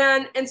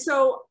 And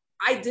so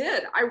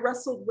I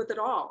wrestled with it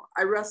all.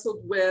 I wrestled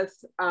with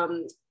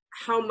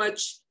how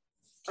much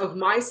of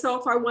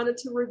myself I wanted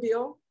to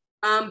reveal.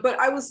 But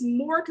I was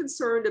more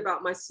concerned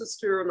about my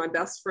sister and my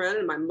best friend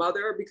and my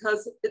mother,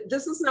 because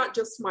this is not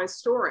just my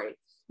story.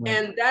 Right.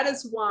 And that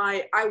is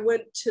why I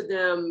went to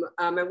them.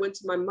 I went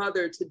to my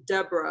mother, to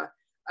Deborah,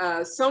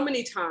 so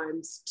many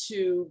times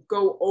to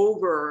go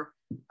over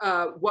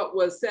what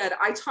was said.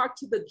 I talked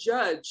to the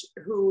judge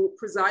who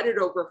presided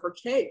over her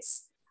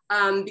case,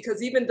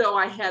 because even though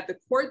I had the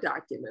court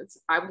documents,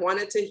 I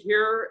wanted to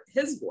hear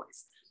his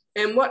voice.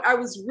 And what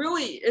was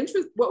really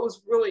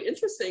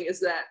interesting is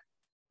that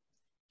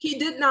he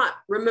did not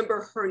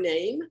remember her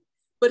name,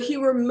 but he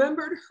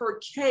remembered her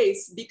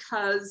case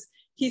because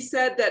he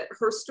said that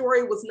her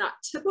story was not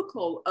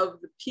typical of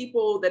the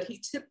people that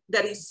he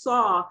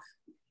saw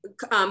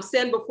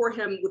stand before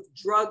him with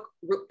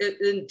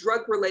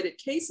drug-related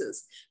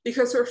cases,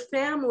 because her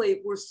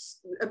family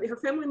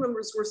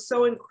members were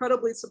so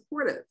incredibly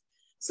supportive.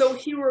 So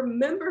he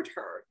remembered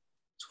her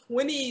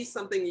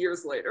 20-something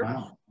years later.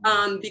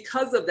 Wow.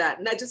 Because of that.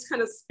 And that just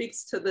kind of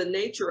speaks to the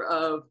nature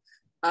of,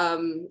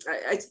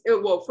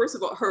 well, first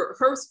of all, her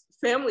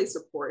family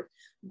support,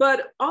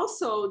 but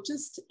also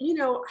just, you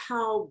know,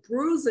 how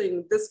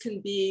bruising this can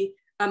be,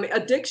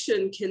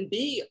 addiction can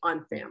be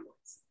on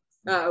families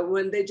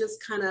when they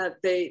just kind of,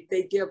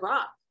 they give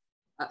up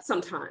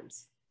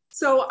sometimes.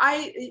 So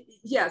I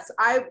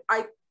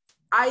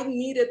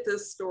needed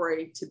this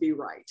story to be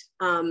right.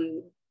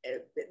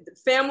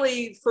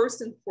 Family first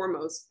and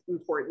foremost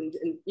important,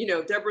 and you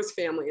know, Deborah's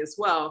family as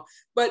well,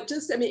 but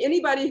just, I mean,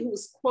 anybody who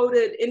was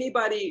quoted,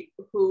 anybody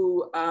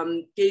who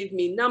gave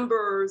me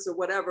numbers or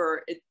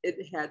whatever,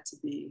 it had to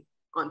be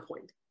on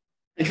point.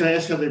 And can I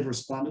ask how they've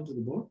responded to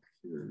the book?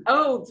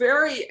 Oh,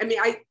 very, I mean,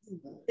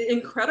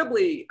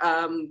 incredibly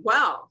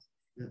well.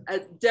 Yeah.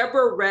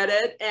 Deborah read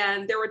it,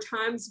 and there were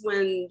times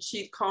when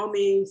she'd call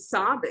me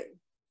sobbing,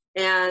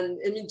 and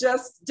I mean,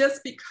 just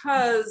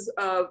because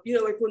of, you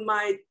know, like when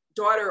my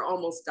daughter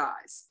almost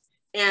dies,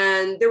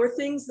 and there were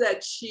things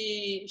that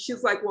she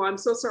was like, well, I'm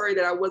so sorry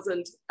that I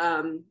wasn't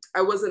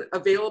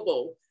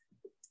available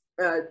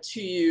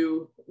to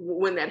you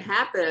when that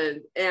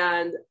happened,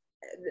 and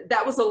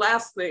that was the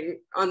last thing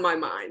on my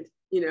mind,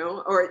 you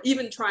know, or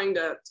even trying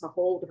to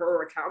hold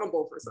her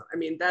accountable for something. I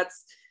mean,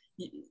 that's,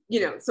 you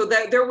know, so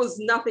that there was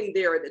nothing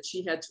there that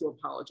she had to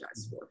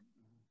apologize for.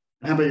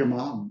 How about your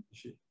mom?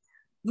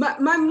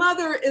 My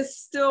mother is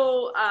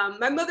still,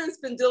 my mother's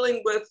been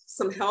dealing with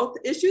some health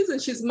issues,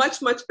 and she's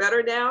much, much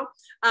better now.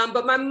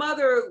 But my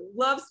mother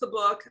loves the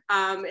book.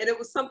 And it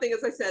was something,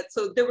 as I said,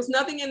 so there was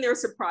nothing in there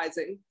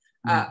surprising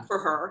for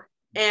her.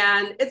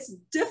 And it's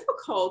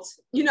difficult,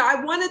 you know,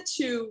 I wanted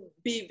to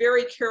be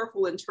very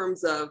careful in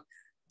terms of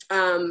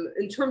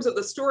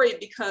the story,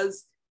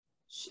 because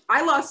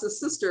I lost a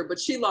sister, but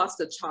she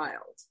lost a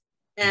child.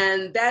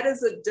 And that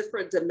is a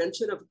different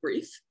dimension of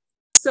grief.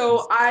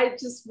 So I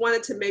just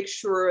wanted to make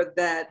sure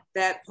that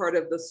that part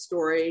of the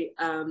story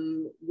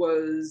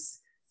was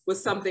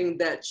something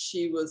that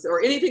she was,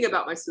 or anything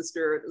about my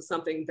sister was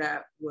something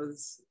that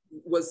was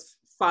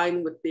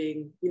fine with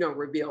being, you know,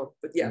 revealed.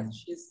 But yeah,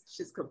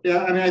 she's complete.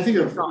 Yeah, I mean, I think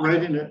of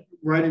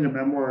writing a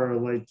memoir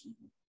like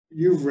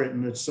you've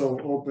written, it's so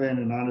open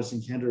and honest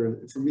and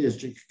candid. For me, it's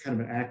just kind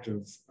of an act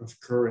of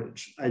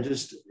courage. I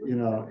just, you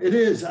know,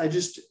 it's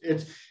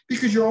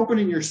because you're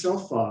opening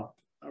yourself up.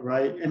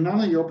 Right. And not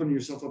only are you opening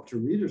yourself up to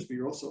readers, but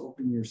you're also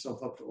opening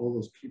yourself up to all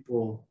those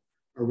people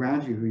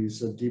around you who you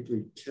so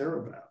deeply care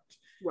about.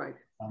 Right.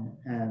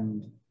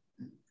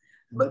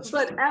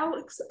 But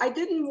Alex, I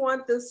didn't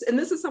want this, and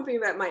this is something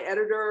that my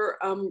editor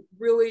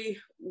really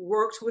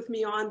worked with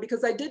me on,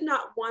 because I did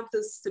not want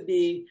this to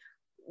be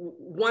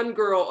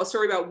a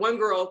story about one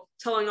girl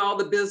telling all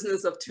the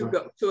business of two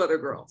other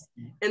girls.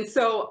 And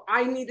so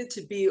I needed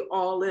to be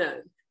all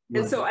in.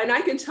 And so, and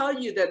I can tell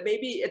you that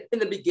maybe in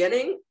the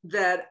beginning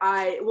that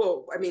I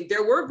mean,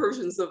 there were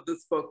versions of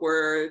this book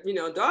where, you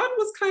know, Dawn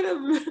was kind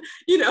of,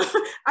 you know,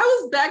 I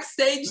was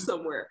backstage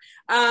somewhere.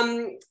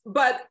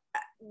 But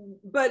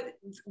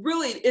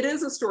really, it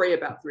is a story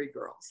about three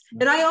girls.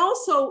 And I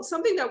also,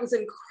 something that was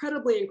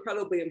incredibly,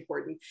 incredibly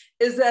important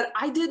is that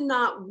I did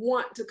not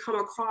want to come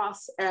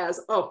across as,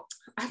 oh,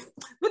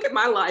 look at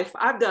my life,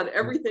 I've done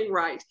everything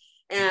right.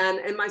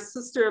 And my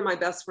sister and my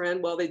best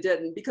friend, well, they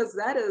didn't, because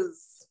that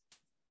is,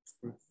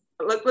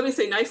 let me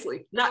say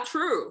nicely, not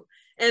true.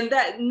 And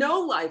that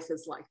no life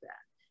is like that.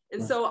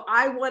 And so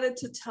I wanted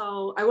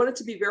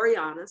to be very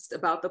honest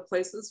about the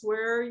places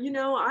where, you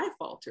know, I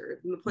faltered,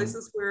 and the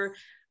places where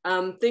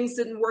things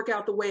didn't work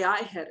out the way I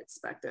had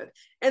expected.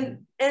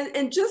 And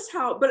just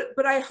how,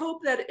 but I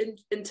hope that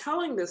in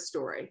telling this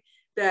story,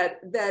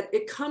 that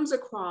it comes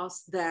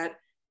across that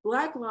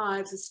Black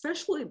lives,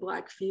 especially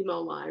Black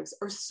female lives,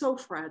 are so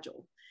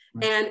fragile.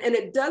 And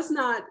it does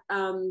not,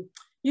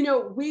 you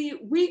know,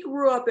 we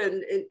grew up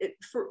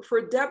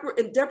for Deborah,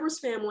 in Deborah's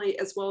family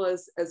as well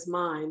as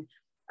mine,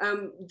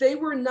 they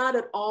were not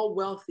at all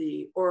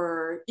wealthy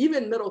or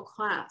even middle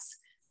class,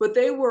 but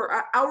they were,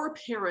 our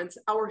parents,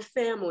 our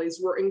families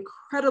were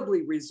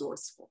incredibly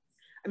resourceful.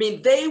 I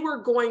mean, they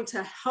were going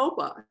to help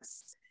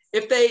us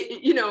if they,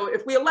 you know,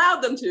 if we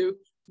allowed them to.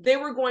 They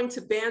were going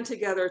to band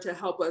together to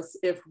help us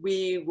if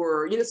we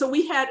were, you know, so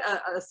we had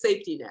a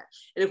safety net,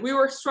 and if we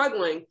were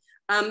struggling,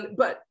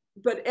 but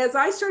as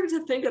I started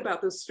to think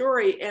about this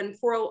story, and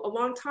for a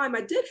long time,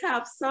 I did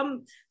have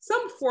some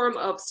form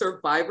of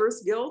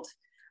survivor's guilt.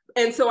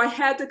 And so I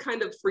had to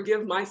kind of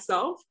forgive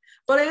myself,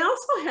 but I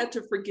also had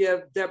to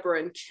forgive Deborah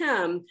and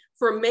Kim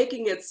for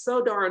making it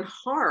so darn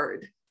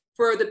hard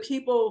for the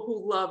people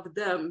who loved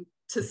them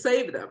to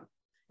save them.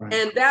 Right.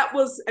 And that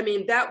was, I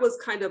mean, that was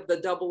kind of the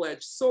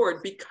double-edged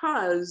sword,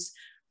 because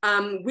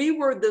we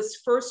were this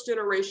first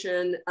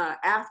generation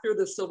after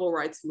the civil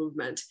rights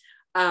movement.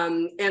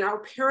 And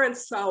our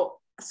parents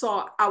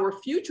saw our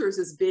futures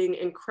as being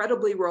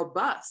incredibly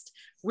robust.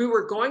 We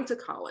were going to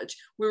college,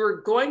 we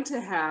were going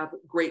to have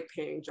great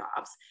paying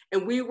jobs,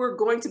 and we were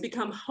going to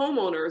become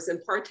homeowners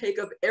and partake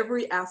of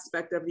every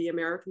aspect of the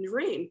American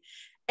dream.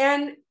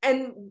 And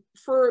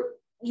for,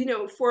 you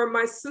know, for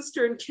my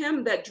sister and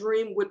Kim, that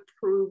dream would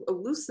prove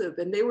elusive,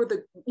 and they were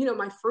the, you know,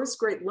 my first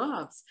great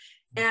loves.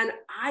 And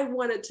I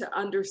wanted to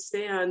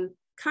understand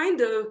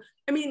kind of,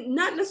 I mean,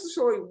 not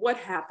necessarily what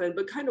happened,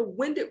 but kind of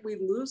when did we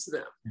lose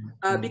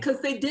them? Because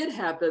they did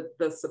have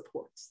the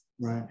supports.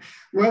 Right.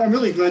 Well, I'm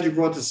really glad you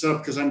brought this up,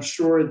 because I'm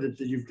sure that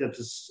you get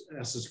this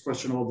asked this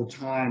question all the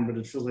time, but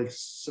it feels like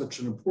such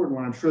an important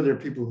one. I'm sure there are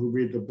people who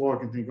read the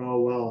book and think, oh,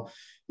 well,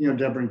 you know,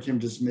 Deborah and Kim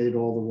just made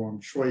all the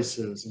wrong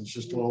choices, and it's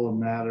just all a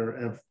matter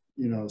of,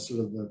 you know, sort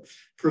of the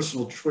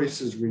personal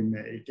choices we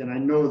make. And I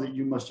know that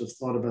you must have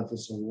thought about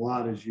this a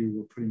lot as you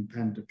were putting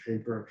pen to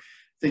paper,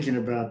 thinking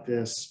about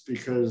this,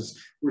 because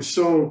we're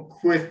so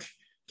quick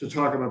to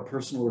talk about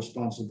personal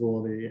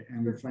responsibility,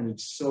 and we find it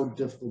so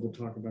difficult to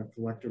talk about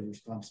collective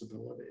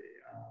responsibility.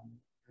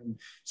 And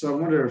so I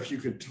wonder if you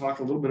could talk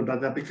a little bit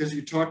about that, because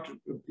you talked,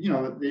 you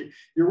know,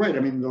 you're right. I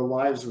mean, the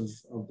lives of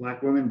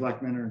Black women,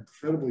 Black men are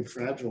incredibly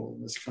fragile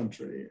in this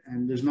country,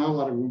 and there's not a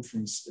lot of room for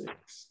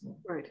mistakes.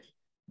 Right.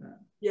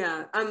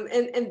 Yeah.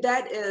 And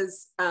that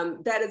is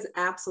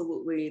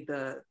absolutely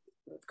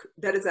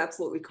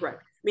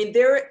correct. I mean,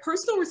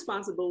 personal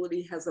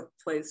responsibility has a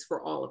place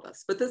for all of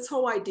us, but this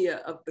whole idea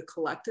of the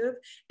collective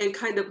and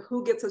kind of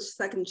who gets a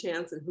second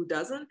chance and who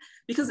doesn't,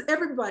 because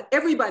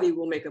everybody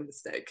will make a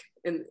mistake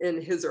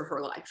in his or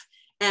her life.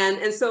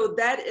 And so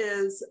that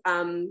is,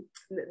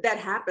 that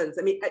happens.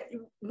 I mean,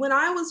 when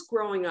I was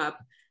growing up,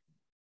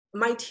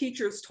 my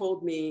teachers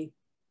told me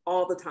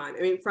all the time,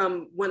 I mean,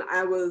 from when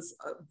I was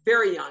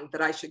very young,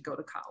 that I should go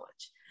to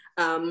college.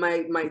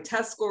 My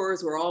test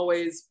scores were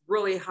always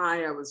really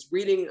high. I was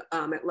reading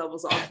at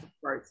levels off the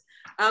charts.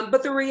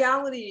 But the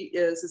reality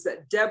is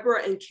that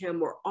Deborah and Kim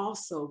were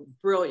also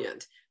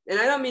brilliant. And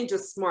I don't mean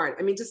just smart.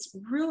 I mean, just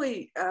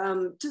really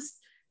just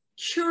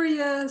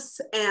curious,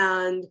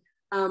 and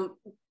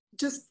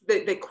just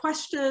they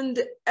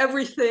questioned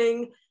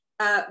everything.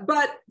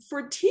 But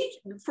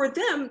for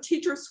them,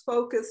 teachers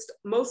focused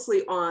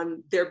mostly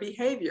on their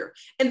behavior.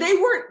 And they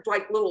weren't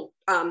like little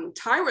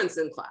tyrants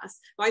in class.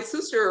 My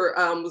sister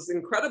was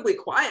incredibly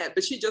quiet,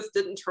 but she just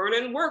didn't turn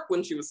in work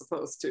when she was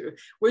supposed to,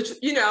 which,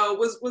 you know,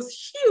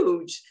 was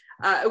huge.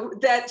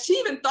 That she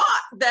even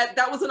thought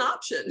that was an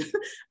option.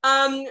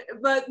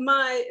 But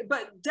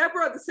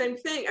Deborah, the same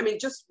thing. I mean,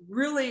 just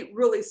really,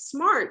 really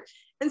smart.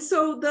 And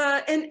so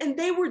and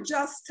they were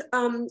just,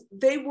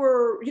 they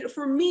were, you know,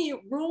 for me,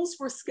 rules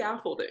were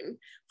scaffolding.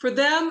 For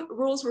them,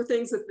 rules were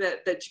things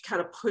that you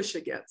kind of push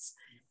against.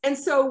 And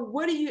so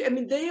I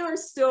mean, they are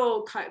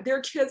still, there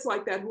are kids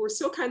like that who are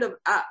still kind of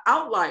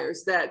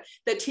outliers that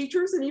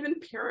teachers and even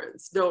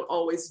parents don't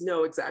always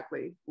know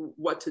exactly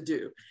what to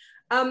do.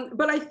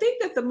 But I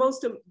think that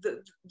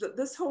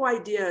this whole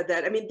idea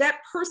that, I mean,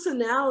 that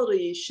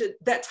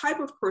type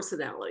of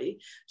personality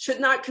should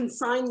not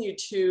consign you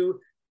to,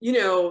 you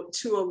know,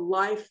 to a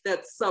life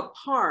that's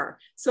subpar.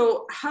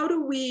 So how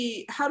do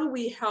we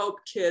help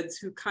kids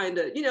who kind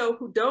of, you know,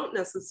 who don't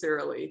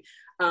necessarily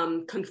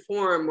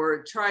conform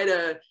or try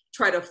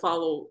to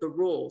follow the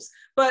rules?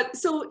 But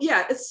so,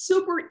 yeah, it's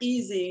super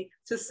easy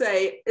to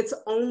say it's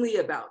only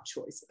about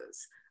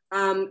choices.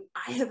 I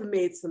have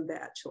made some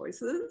bad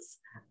choices.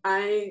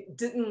 I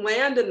didn't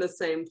land in the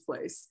same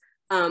place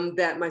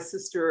that my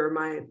sister or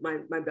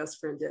my best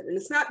friend did. And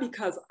it's not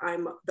because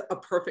I'm a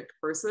perfect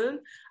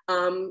person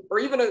or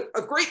even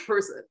a great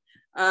person.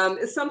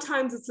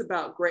 Sometimes it's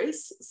about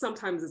grace.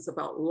 Sometimes it's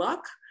about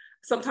luck.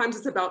 Sometimes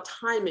it's about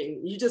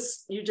timing. You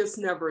just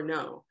never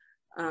know.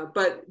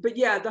 But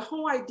yeah, the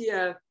whole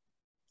idea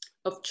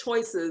of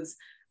choices,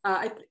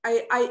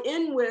 I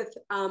end with,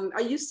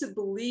 I used to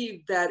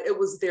believe that it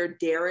was their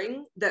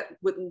daring that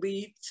would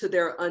lead to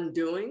their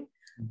undoing.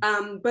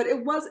 But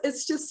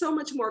it's just so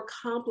much more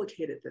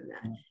complicated than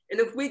that. And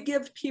if we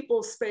give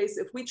people space,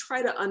 if we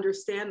try to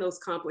understand those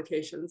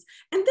complications,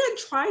 and then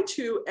try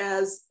to,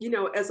 as you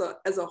know, as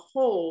a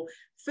whole,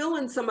 fill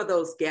in some of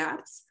those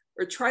gaps,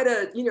 or try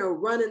to, you know,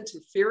 run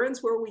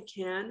interference where we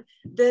can,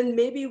 then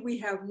maybe we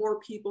have more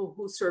people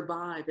who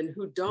survive and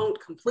who don't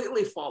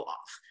completely fall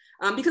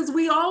off, because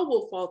we all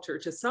will falter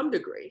to some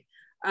degree.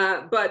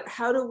 But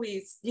how do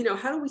we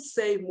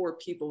save more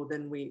people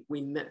than we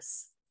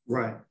miss?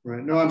 Right.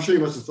 No, I'm sure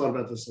you must have thought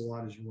about this a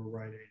lot as you were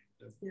writing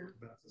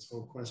about this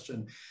whole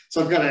question.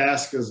 So I've got to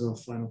ask as a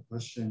final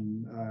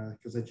question,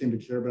 because I came to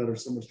care about her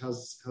so much.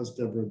 How's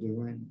Deborah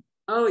doing?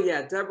 Oh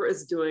yeah, Deborah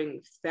is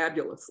doing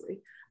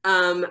fabulously.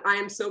 I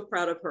am so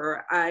proud of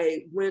her.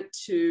 I went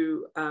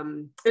to,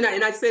 and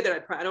I say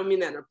that I don't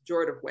mean that in a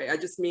pejorative way. I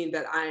just mean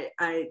that I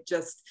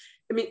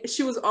mean,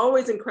 she was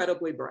always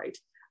incredibly bright.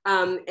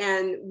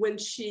 And when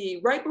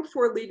right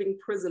before leaving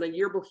prison, a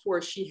year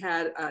before, she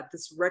had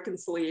this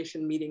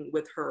reconciliation meeting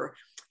with her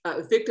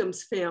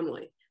victim's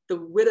family, the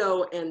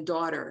widow and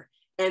daughter.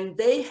 And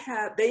they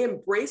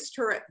embraced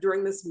her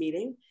during this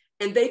meeting,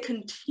 and they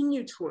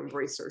continue to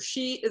embrace her.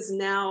 She is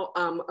now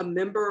a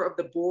member of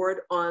the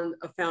board on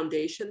a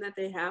foundation that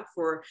they have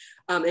for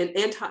an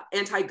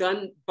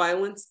anti-gun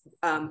violence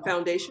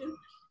foundation.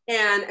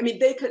 And I mean,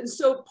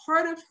 so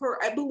part of her,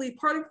 I believe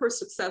part of her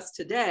success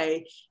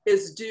today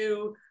is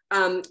due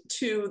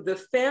to the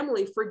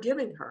family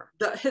forgiving her.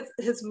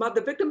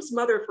 The victim's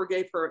mother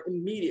forgave her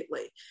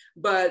immediately,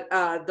 but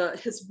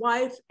his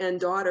wife and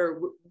daughter,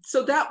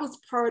 so that was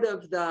part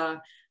of the,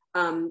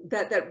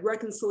 that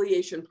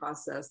reconciliation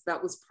process.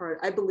 That was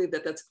I believe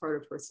that's part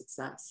of her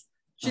success.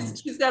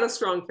 She's got a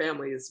strong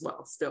family as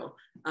well still,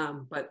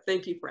 but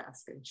thank you for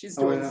asking. She's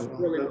doing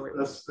really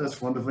well. That's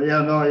wonderful.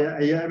 Yeah, no,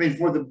 yeah. I mean,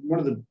 one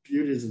of the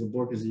beauties of the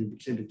book is you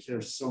came to care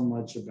so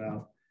much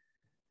about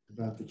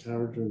the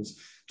characters.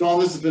 Dawn,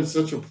 this has been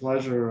such a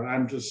pleasure.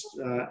 I'm just,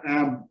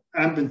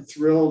 I've been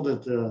thrilled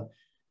at the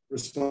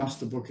response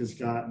the book has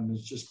gotten.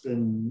 It's just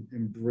been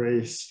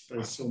embraced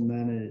by so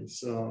many.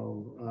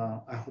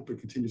 So I hope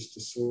it continues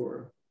to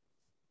soar.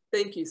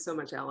 Thank you so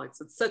much, Alex.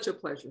 It's such a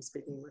pleasure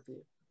speaking with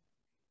you.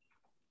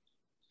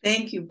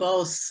 Thank you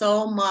both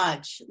so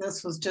much.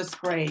 This was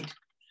just great.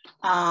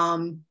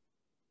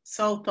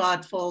 So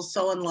thoughtful,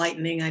 so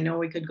enlightening. I know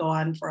we could go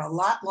on for a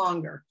lot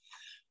longer,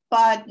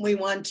 but we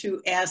want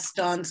to ask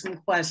Dawn some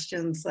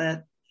questions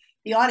that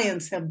the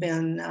audience have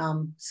been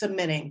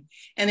submitting.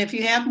 And if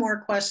you have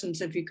more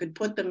questions, if you could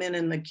put them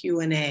in the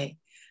Q&A,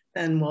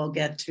 then we'll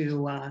get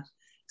to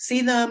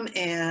see them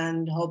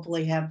and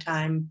hopefully have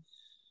time.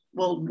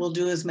 We'll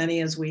do as many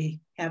as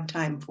we have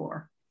time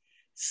for.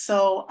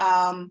 So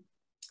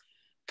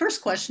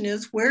first question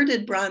is, where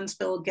did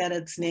Bronzeville get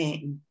its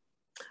name?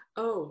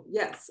 Oh,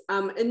 yes.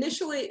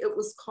 Initially, it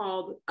was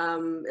called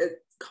the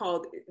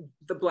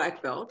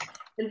Black Belt.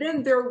 And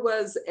then there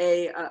was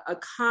a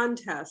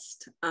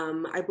contest,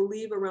 I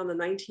believe around the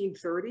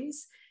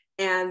 1930s.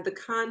 And the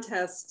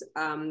contest,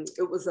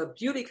 it was a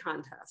beauty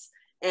contest.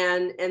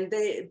 And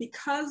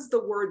because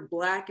the word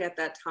Black at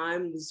that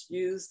time was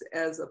used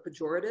as a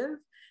pejorative,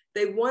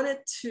 they wanted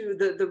to,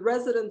 the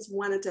residents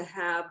wanted to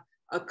have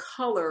a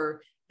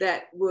color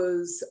that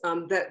was,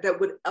 that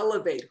would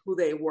elevate who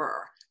they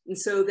were. And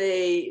so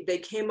they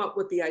came up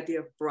with the idea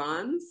of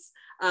bronze,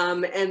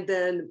 and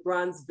then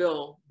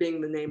Bronzeville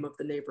being the name of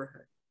the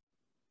neighborhood.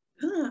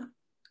 That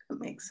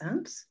makes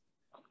sense.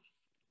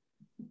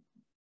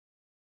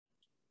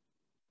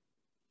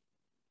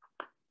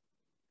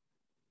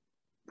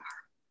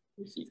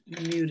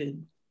 You're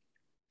muted.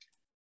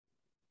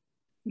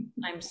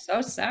 I'm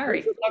so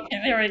sorry.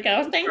 Okay, there we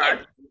go. Thank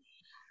you.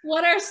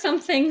 What are some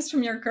things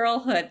from your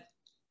girlhood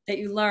that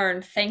you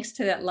learned thanks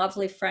to that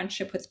lovely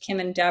friendship with Kim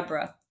and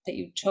Deborah that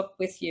you took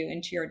with you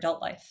into your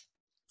adult life?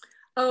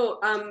 Oh,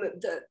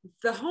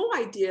 the whole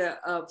idea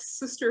of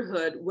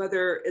sisterhood,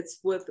 whether it's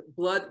with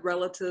blood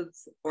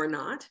relatives or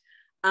not,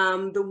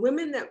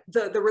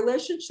 the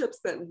relationships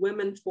that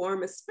women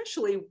form,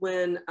 especially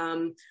when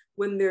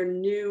they're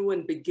new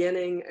and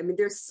beginning, I mean,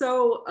 they're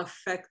so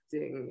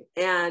affecting.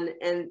 And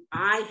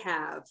I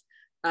have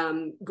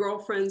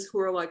girlfriends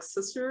who are like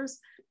sisters.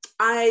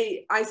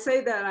 I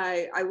say that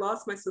I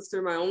lost my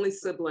sister, my only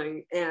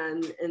sibling,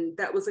 and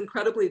that was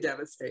incredibly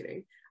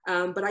devastating.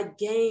 But I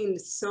gained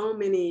so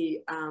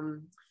many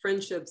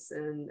friendships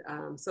and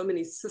so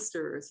many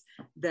sisters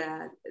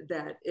that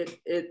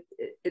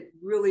it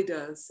really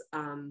does.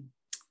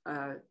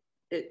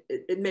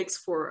 It makes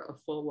for a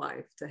full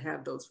life to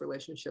have those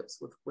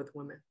relationships with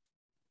women.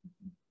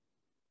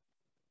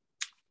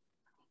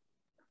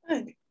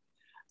 Good.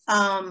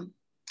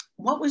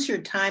 What was your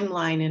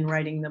timeline in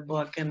writing the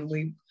book? And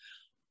we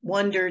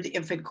wondered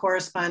if it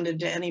corresponded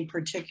to any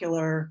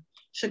particular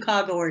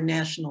Chicago or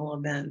national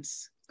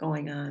events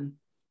going on.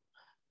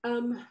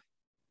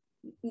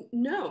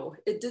 No,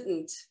 it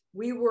didn't.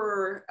 We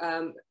were,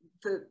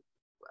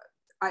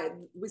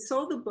 we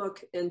sold the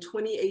book in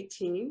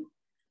 2018.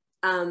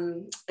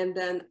 And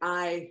then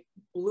I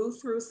blew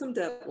through some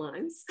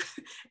deadlines,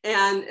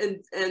 and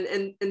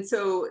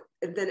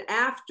then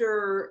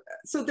after,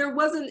 so there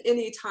wasn't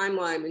any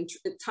timeline in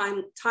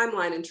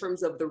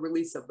terms of the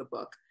release of the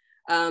book.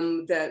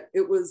 That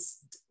it was,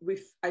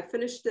 I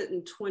finished it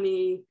in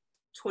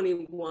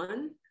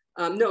 2021.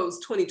 No, it was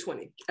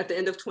 2020, at the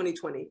end of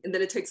 2020, and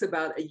then it takes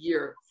about a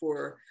year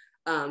for,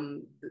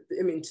 to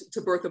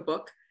birth a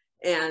book,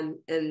 and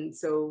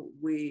so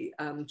we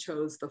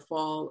chose the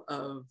fall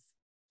of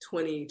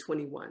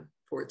 2021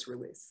 for its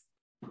release.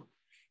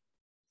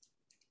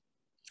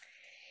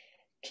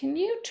 Can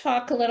you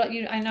talk a little,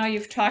 I know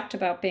you've talked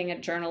about being a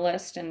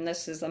journalist and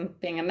this is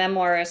being a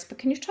memoirist, but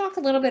can you talk a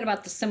little bit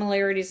about the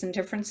similarities and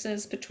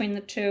differences between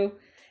the two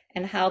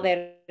and how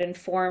that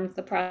informed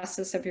the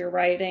process of your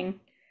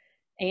writing?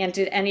 And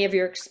did any of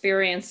your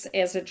experience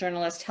as a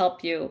journalist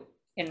help you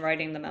in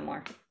writing the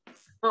memoir?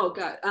 Oh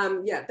God,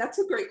 yeah, that's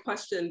a great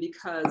question,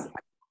 because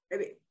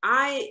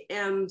I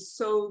am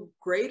so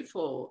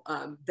grateful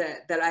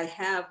that I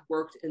have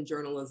worked in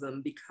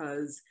journalism,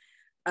 because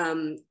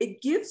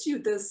it gives you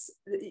this,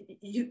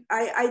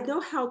 I know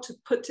how to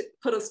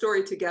put a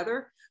story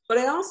together, but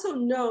I also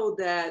know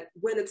that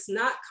when it's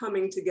not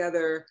coming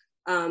together,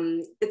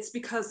 it's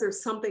because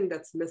there's something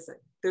that's missing.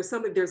 There's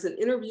an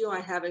interview I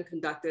haven't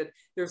conducted.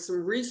 There's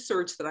some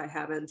research that I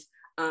haven't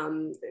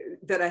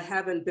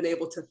been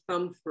able to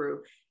thumb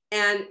through.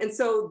 And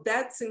so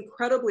that's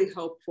incredibly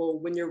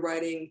helpful when you're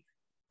writing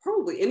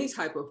probably any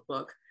type of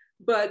book.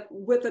 But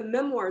with a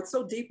memoir, it's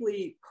so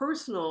deeply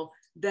personal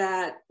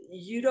that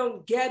you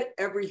don't get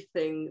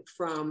everything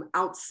from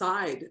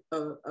outside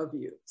of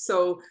you.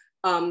 So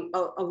a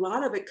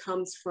lot of it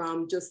comes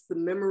from just the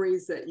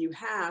memories that you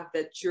have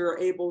that you're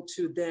able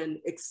to then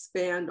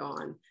expand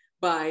on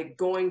by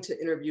going to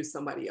interview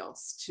somebody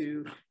else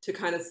to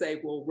kind of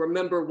say, well,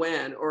 remember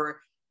when,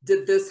 or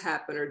did this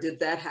happen, or did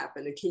that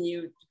happen? And can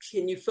you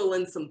fill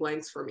in some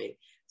blanks for me?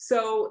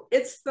 So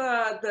it's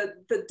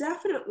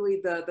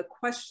definitely the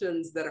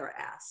questions that are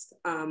asked.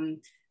 And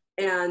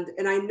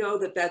I know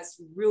that that's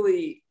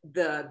really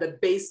the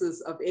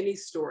basis of any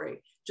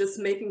story, just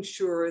making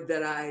sure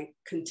that I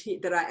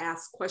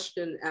ask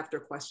question after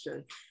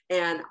question.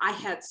 And I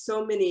had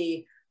so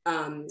many,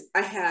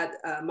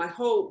 my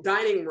whole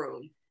dining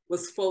room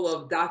was full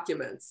of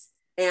documents.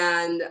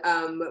 And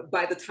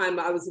by the time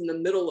I was in the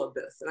middle of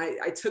this, and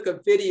I took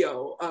a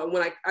video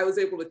when I was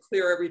able to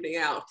clear everything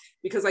out,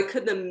 because I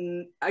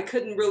couldn't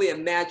really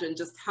imagine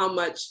just how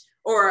much,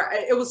 or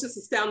it was just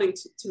astounding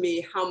to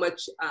me how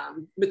much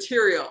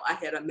material I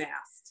had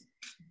amassed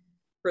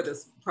for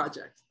this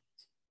project.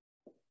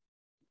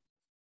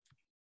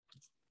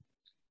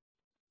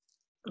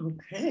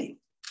 Okay.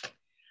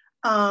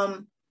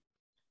 The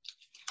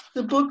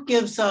book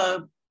gives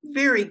a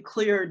very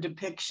clear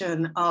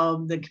depiction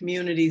of the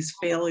community's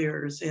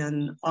failures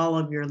in all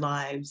of your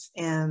lives.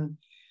 And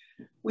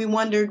we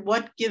wondered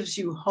what gives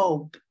you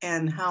hope,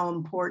 and how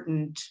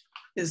important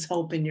is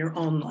hope in your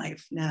own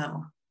life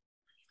now?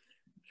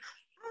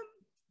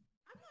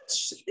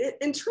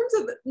 In terms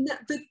of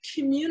the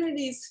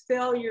community's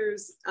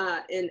failures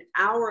in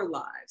our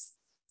lives,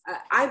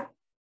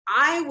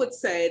 I would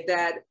say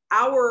that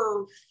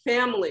our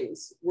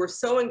families were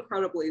so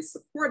incredibly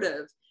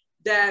supportive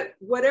that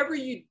whatever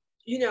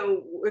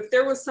if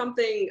there was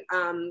something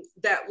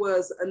that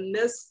was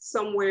amiss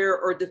somewhere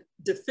or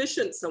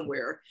deficient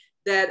somewhere,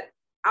 that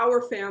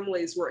our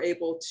families were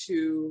able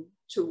to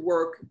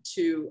work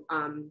to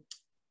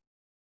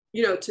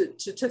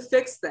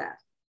fix that.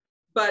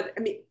 But I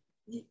mean,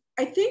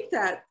 I think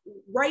that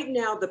right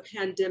now the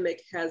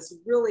pandemic has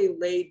really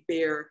laid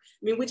bare.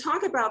 I mean, we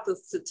talk about the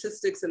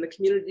statistics and the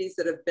communities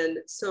that have been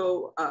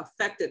so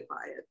affected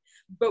by it,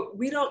 but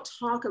we don't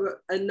talk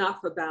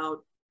enough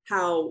about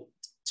how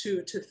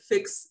to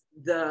fix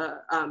the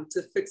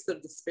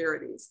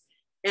disparities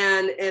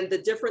and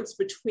the difference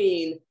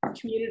between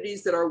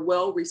communities that are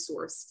well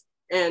resourced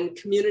and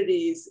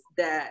communities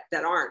that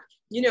aren't.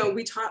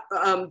 We talk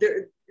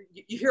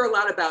you hear a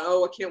lot about,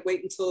 oh, I can't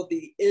wait until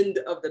the end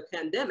of the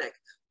pandemic.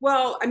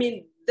 Well, I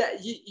mean, that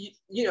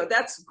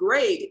that's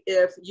great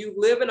if you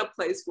live in a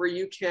place where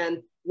you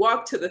can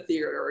walk to the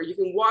theater, or you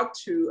can walk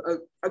to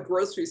a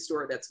grocery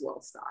store that's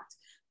well stocked.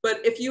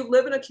 But if you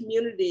live in a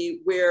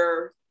community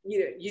where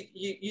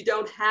you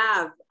don't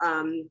have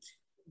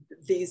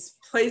these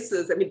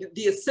places, I mean,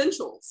 the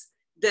essentials,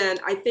 then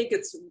I think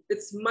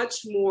it's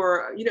much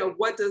more,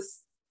 what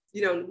is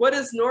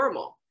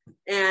normal?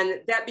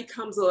 And that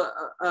becomes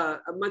a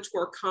much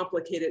more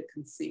complicated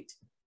conceit.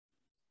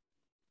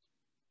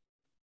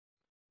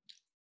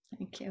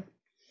 Thank you.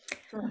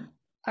 Sure.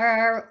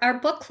 Our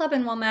book club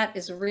in Wilmette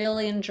is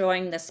really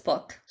enjoying this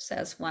book,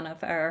 says one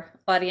of our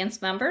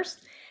audience members.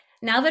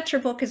 Now that your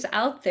book is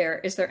out there,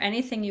 is there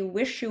anything you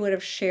wish you would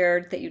have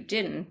shared that you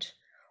didn't,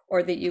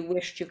 or that you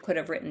wished you could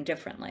have written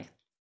differently?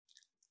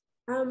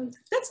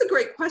 That's a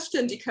great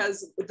question,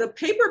 because the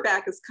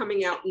paperback is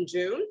coming out in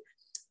June.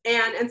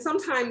 And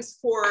sometimes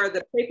for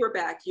the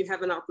paperback, you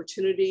have an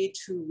opportunity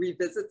to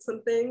revisit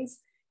some things.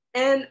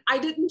 And I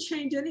didn't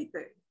change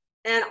anything.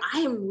 And I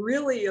am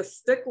really a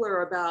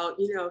stickler about,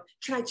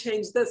 can I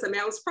change this? I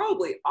mean, I was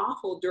probably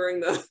awful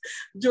during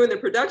the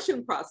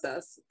production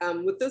process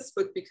with this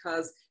book,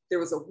 because there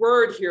was a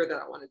word here that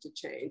I wanted to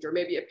change, or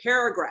maybe a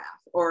paragraph,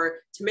 or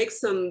to make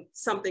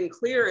something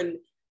clear. And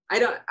I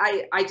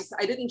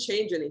didn't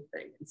change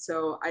anything. And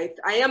so I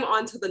am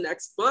on to the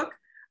next book,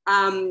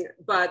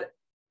 but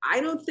I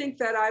don't think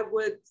that I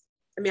would.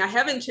 I mean, I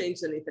haven't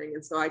changed anything,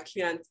 and so I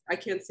can't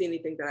see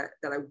anything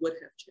that I would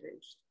have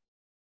changed.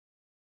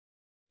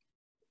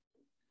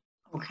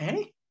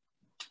 Okay.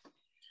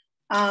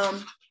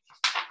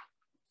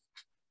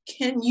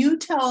 Can you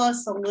tell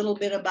us a little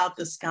bit about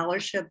the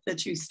scholarship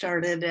that you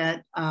started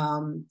at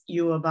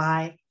U of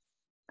I?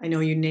 I know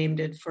you named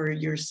it for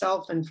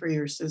yourself and for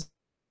your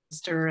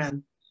sister,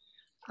 and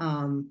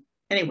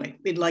anyway,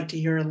 we'd like to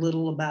hear a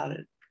little about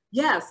it.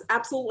 Yes,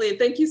 absolutely, and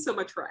thank you so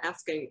much for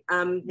asking.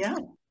 Yeah,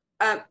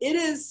 it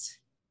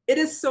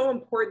is so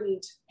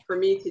important for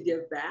me to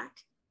give back,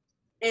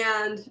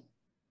 and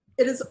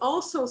it is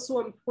also so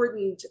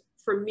important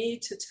for me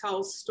to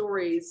tell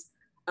stories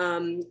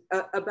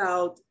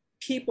about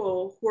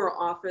people who are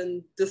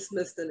often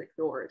dismissed and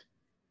ignored,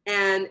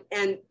 and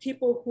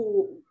people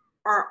who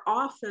are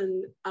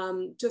often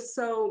just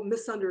so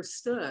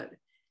misunderstood.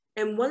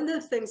 And one of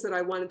the things that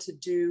I wanted to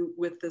do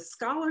with this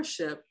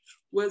scholarship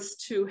was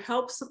to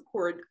help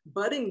support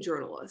budding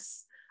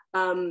journalists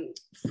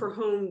for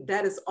whom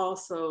that is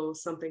also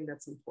something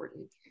that's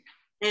important.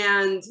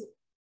 And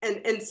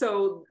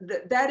so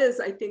that is,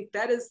 I think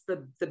that is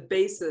the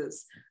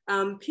basis.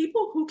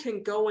 People who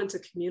can go into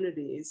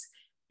communities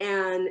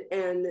and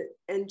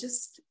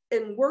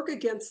work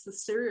against the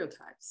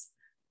stereotypes.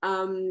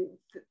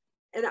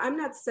 And I'm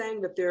not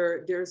saying that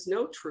there's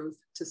no truth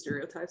to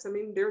stereotypes. I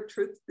mean, there are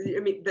truth. I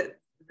mean,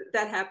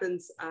 that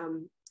happens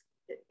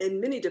in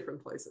many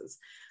different places.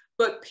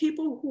 But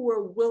people who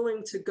are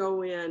willing to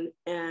go in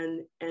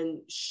and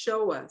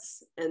show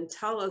us and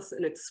tell us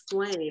and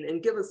explain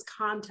and give us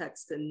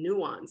context and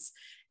nuance,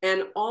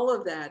 and all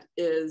of that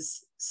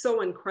is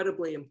so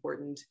incredibly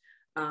important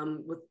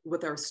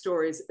with our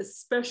stories,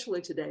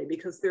 especially today,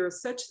 because there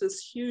is such this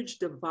huge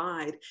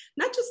divide,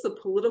 not just the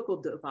political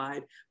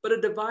divide, but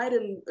a divide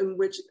in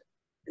which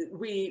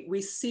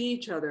we see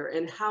each other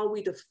and how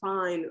we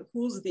define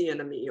who's the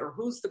enemy or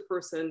who's the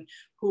person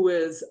who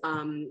is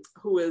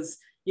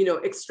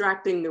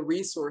extracting the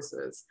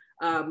resources.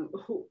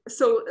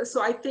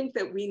 So I think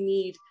that we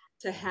need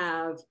to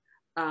have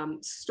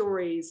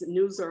stories,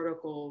 news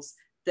articles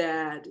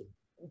that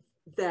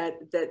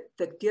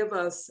give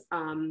us,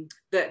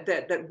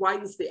 that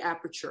widens the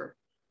aperture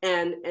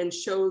and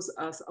shows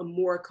us a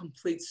more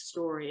complete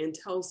story, and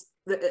tells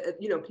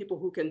people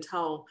who can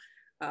tell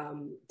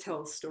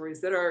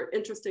stories that are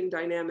interesting,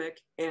 dynamic,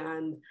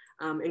 and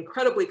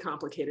incredibly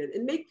complicated,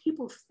 and make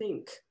people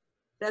think.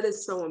 That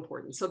is so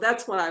important. So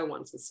that's what I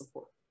want to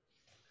support.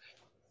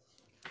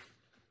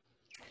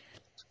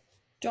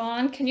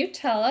 Dawn, can you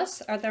tell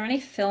us, are there any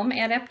film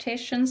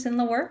adaptations in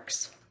the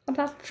works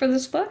for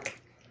this book?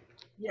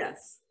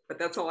 Yes, but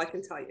that's all I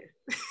can tell you.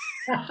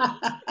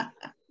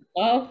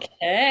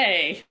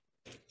 Okay.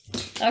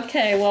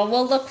 Okay, well,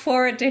 we'll look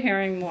forward to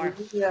hearing more.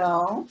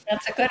 Yeah.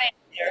 That's a good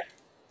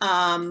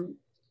answer.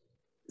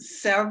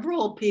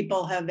 Several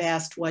people have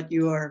asked what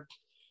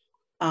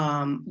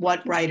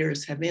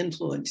writers have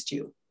influenced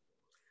you.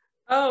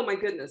 Oh my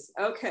goodness.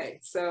 Okay,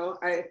 so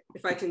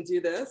if I can do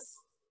this.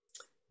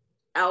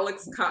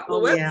 Alex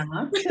Kotlowitz. Oh, yeah.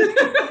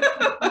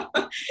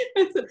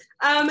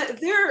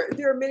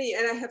 There are many,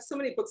 and I have so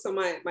many books on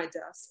my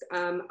desk.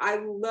 I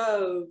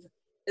love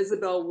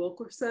Isabel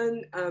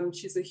Wilkerson.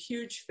 She's a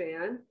huge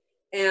fan.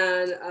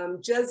 And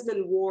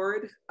Jesmyn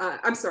Ward,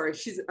 I'm sorry,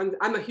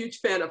 I'm a huge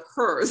fan of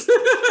hers.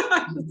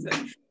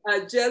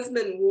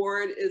 Jesmyn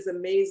Ward is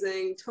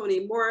amazing.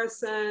 Toni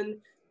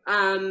Morrison.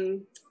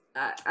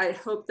 I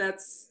hope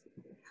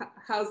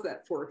how's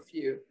that for a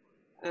few?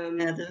 That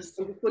is I'm just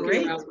looking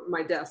great. around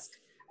my desk.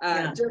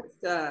 Yeah.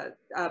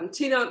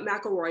 Tina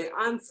McElroy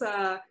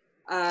Ansa.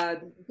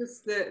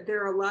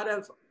 There are a lot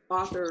of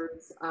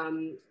authors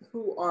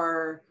who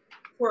are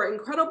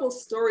incredible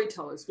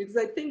storytellers, because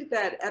I think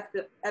that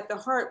at the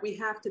heart we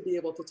have to be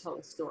able to tell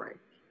a story,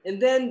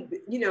 and then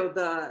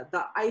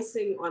the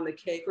icing on the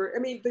cake, or I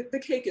mean the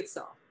cake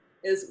itself,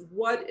 is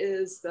why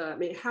is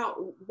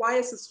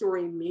the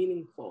story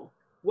meaningful?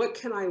 What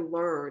can I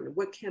learn?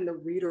 What can the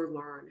reader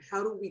learn?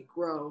 How do we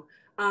grow?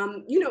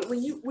 When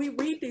we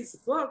read these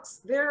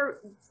books, they're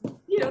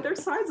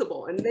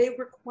sizable and they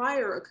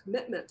require a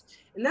commitment.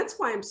 And that's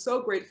why I'm so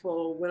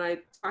grateful when I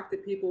talk to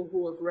people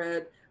who have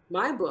read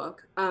my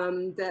book,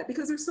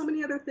 because there's so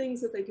many other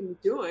things that they can be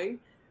doing.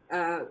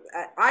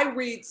 I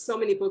read so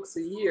many books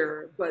a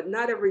year, but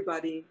not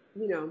everybody,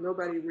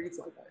 nobody reads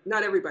like that.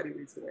 Not everybody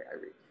reads the way I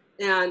read.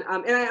 And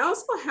I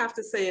also have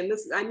to say, and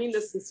I mean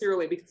this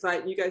sincerely, because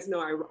you guys know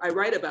I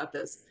write about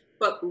this,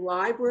 but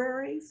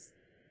libraries,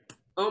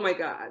 oh my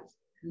God,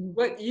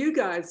 what you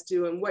guys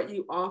do and what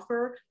you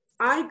offer.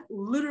 I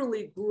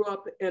literally grew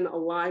up in a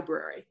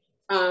library,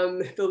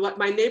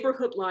 my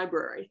neighborhood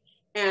library,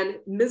 and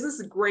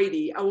Mrs.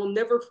 Grady, I will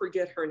never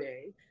forget her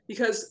name,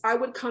 because I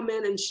would come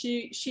in and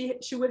she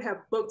would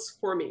have books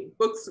for me,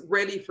 books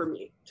ready for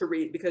me to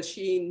read, because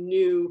she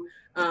knew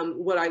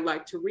what I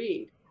liked to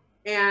read.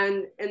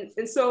 And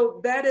so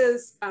that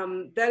is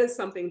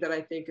something that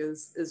I think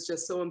is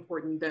just so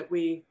important, that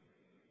we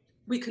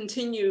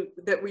continue,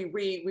 that we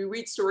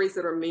read stories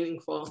that are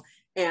meaningful,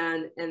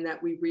 and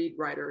that we read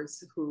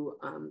writers who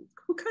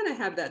kind of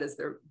have that as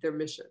their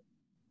mission.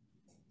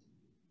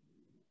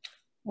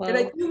 Well, and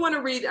I do want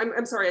to read,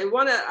 I'm sorry, I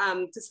want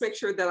to just make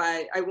sure that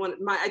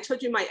I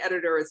told you my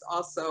editor is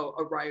also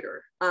a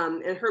writer,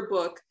 and her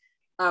book,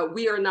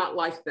 We Are Not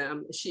Like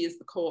Them, she is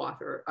the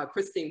co-author,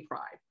 Christine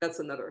Pride. That's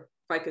another,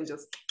 if I can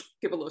just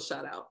give a little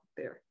shout out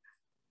there.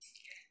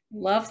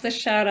 Love the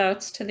shout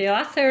outs to the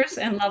authors,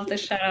 and love the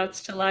shout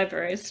outs to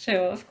libraries too,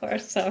 of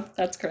course, so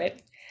that's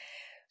great.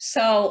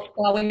 So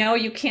while we know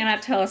you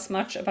cannot tell us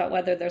much about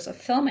whether there's a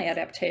film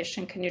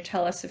adaptation, can you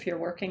tell us if you're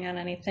working on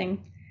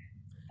anything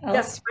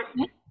else?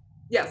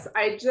 Yes,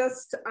 I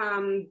just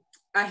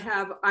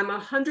I'm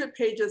 100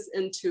 pages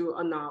into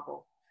a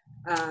novel.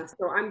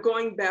 So I'm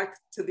going back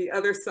to the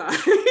other side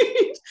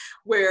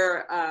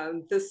where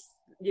just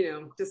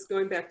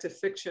going back to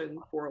fiction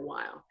for a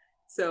while.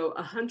 So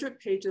 100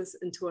 pages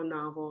into a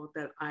novel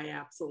that I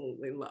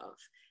absolutely love.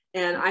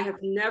 And I have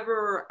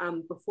never,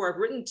 before I've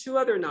written 2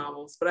 other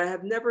novels, but I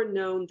have never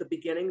known the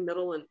beginning,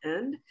 middle, and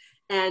end.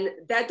 And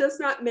that does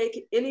not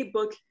make any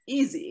book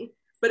easy,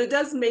 but it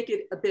does make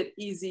it a bit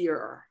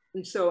easier.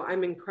 And so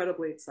I'm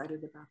incredibly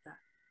excited about that.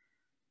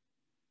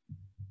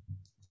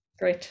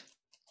 Great.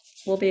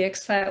 We'll be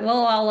excited. We'll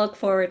all look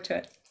forward to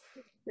it.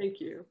 Thank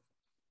you.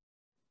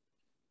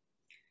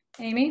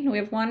 Amy, we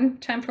have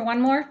time for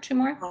 1 more, 2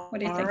 more? What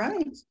do you think?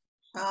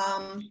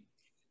 All right.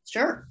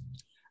 Sure.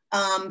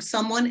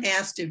 Someone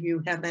asked if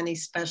you have any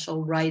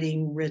special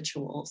writing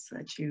rituals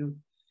that you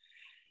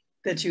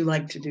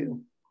like to do.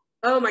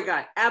 Oh my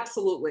God,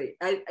 absolutely.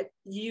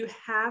 You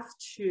have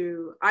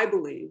to, I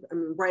believe,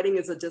 writing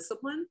is a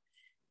discipline.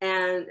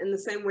 And in the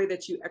same way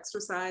that you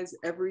exercise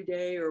every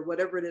day or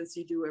whatever it is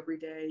you do every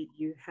day,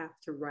 you have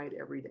to write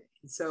every day.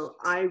 So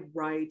I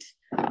write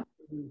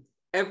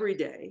every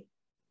day.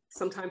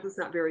 Sometimes it's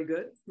not very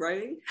good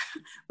writing,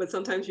 but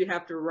sometimes you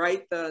have to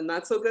write the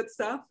not so good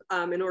stuff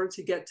in order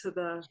to get to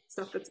the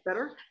stuff that's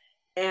better.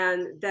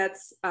 And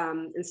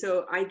and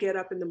so I get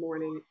up in the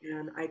morning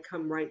and I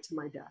come right to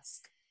my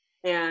desk.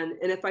 And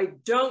if I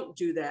don't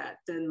do that,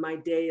 then my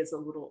day is a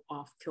little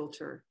off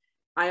kilter.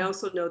 I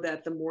also know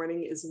that the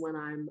morning is when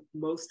I'm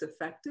most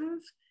effective.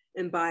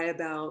 And by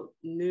about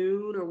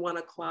noon or 1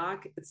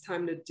 o'clock, it's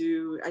time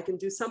I can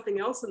do something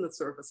else in the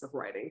service of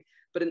writing.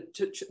 But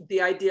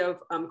the idea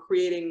of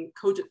creating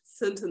cogent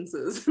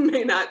sentences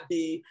may not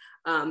be,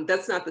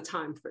 that's not the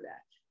time for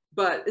that.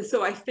 But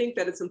so I think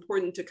that it's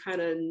important to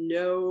kind of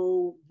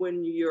know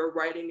when your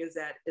writing is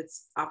at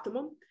its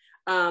optimum.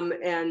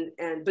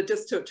 But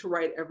just to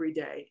write every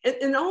day.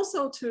 And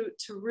also to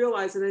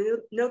realize, and I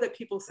know that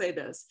people say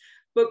this,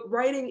 but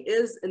writing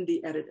is in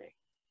the editing,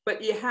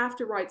 but you have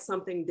to write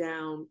something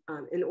down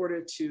in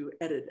order to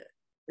edit it.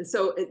 And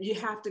so you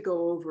have to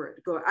go over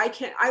it.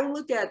 I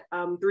look at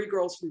 3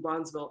 Girls from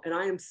Bronzeville and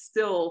I am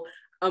still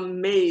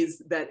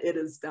amazed that it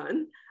is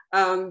done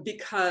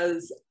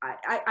because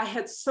I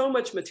had so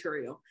much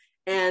material.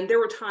 And there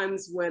were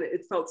times when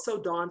it felt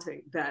so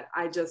daunting that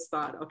I just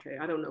thought, okay,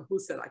 I don't know who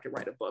said I could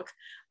write a book.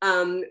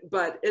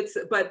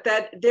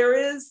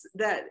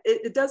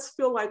 It does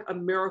feel like a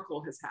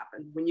miracle has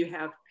happened when you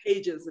have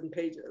pages and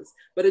pages,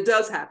 but it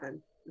does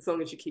happen as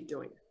long as you keep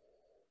doing it.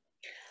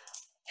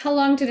 How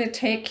long did it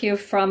take you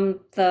from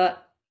the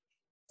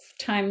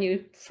time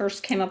you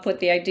first came up with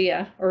the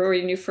idea or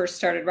when you first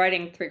started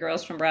writing 3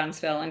 Girls from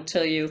Bronzeville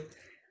until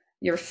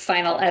your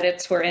final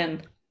edits were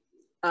in?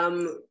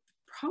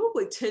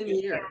 Probably 10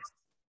 years,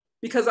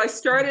 because I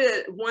started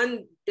at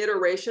one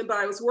iteration, but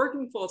I was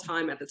working full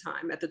time at the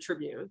time at the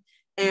Tribune,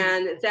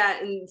 and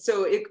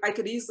so I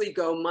could easily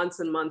go months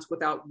and months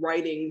without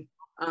writing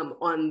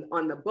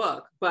on the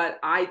book, but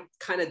I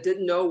kind of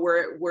didn't know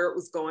where it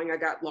was going. I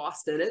got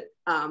lost in it,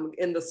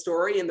 in the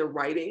story, in the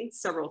writing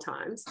several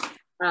times.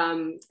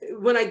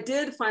 When I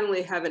did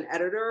finally have an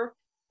editor,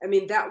 I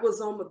mean, that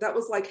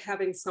was like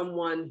having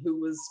someone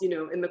who was,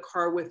 in the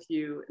car with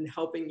you and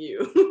helping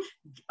you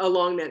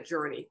along that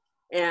journey.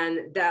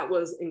 And that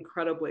was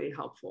incredibly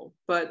helpful.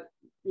 But,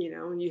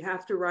 you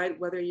have to write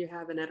whether you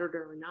have an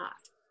editor or not,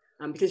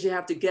 because you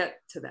have to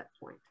get to that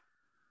point.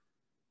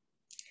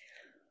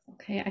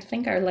 Okay, I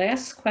think our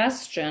last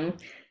question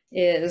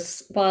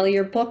is, while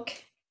your book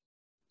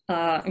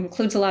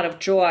includes a lot of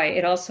joy,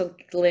 it also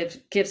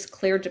gives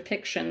clear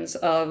depictions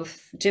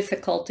of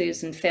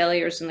difficulties and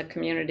failures in the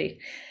community.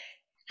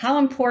 How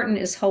important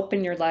is hope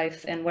in your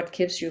life, and what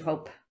gives you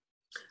hope?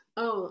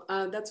 Oh,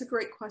 that's a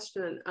great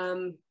question.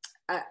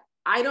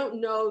 I don't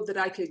know that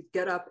I could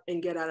get up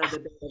and get out of the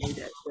bed every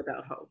day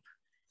without hope,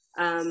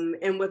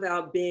 and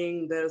without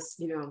being this,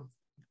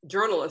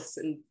 journalist,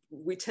 and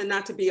we tend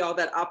not to be all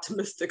that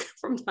optimistic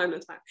from time to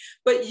time,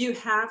 but you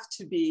have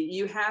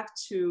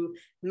to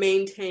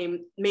maintain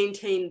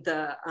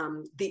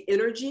the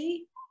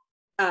energy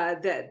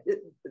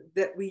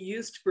that we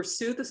use to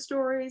pursue the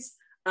stories,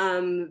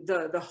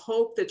 the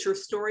hope that your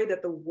story,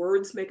 that the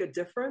words make a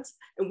difference.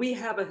 And we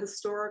have a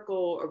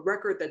historical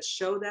record that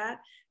show that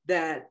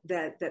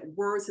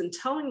words and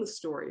telling the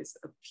stories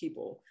of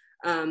people,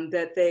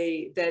 that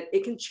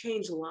it can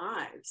change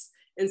lives.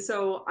 And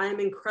so I'm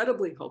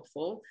incredibly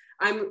hopeful.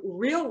 I'm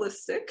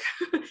realistic,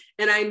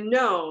 and I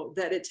know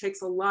that it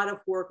takes a lot of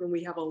work, and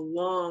we have a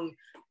long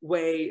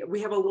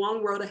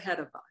road ahead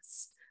of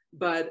us.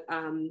 But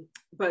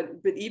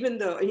even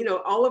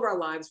though, all of our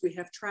lives, we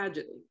have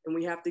tragedy, and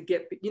we have to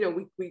get,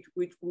 we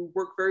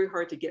work very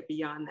hard to get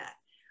beyond that.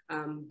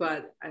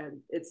 But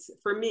it's,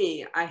 for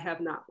me, I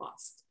have not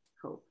lost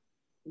hope,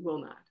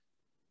 will not.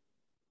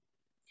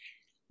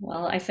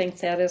 Well, I think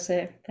that is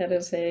a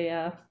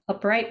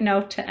bright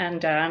note to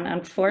end on.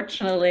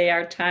 Unfortunately,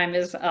 our time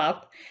is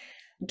up.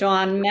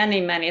 Dawn, many,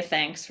 many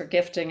thanks for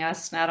gifting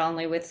us not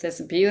only with this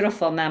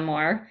beautiful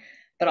memoir,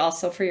 but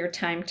also for your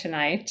time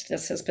tonight.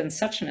 This has been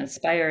such an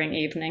inspiring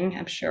evening.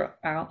 I'm sure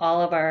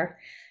all of our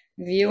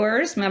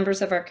viewers,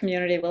 members of our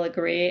community will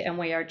agree, and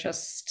we are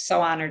just so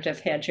honored to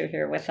have had you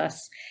here with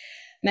us.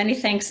 Many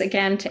thanks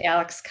again to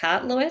Alex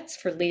Kotlowitz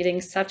for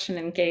leading such an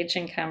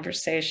engaging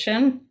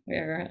conversation.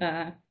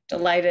 We're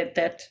delighted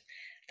that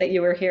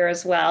you were here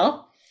as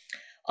well.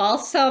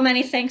 Also,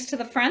 many thanks to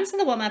the Friends of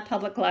the Wilmette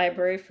Public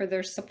Library for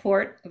their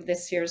support of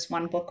this year's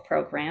One Book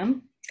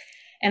program.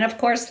 And of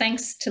course,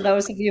 thanks to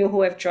those of you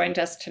who have joined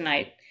us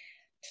tonight.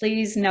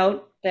 Please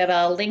note that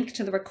a link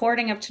to the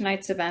recording of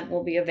tonight's event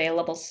will be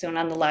available soon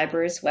on the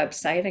library's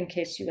website in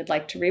case you would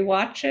like to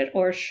rewatch it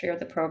or share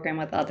the program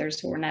with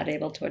others who were not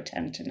able to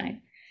attend tonight.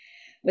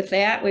 With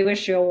that, we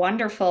wish you a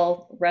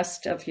wonderful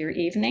rest of your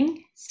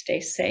evening.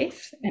 Stay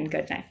safe and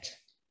good night.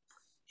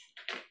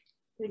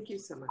 Thank you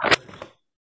so much.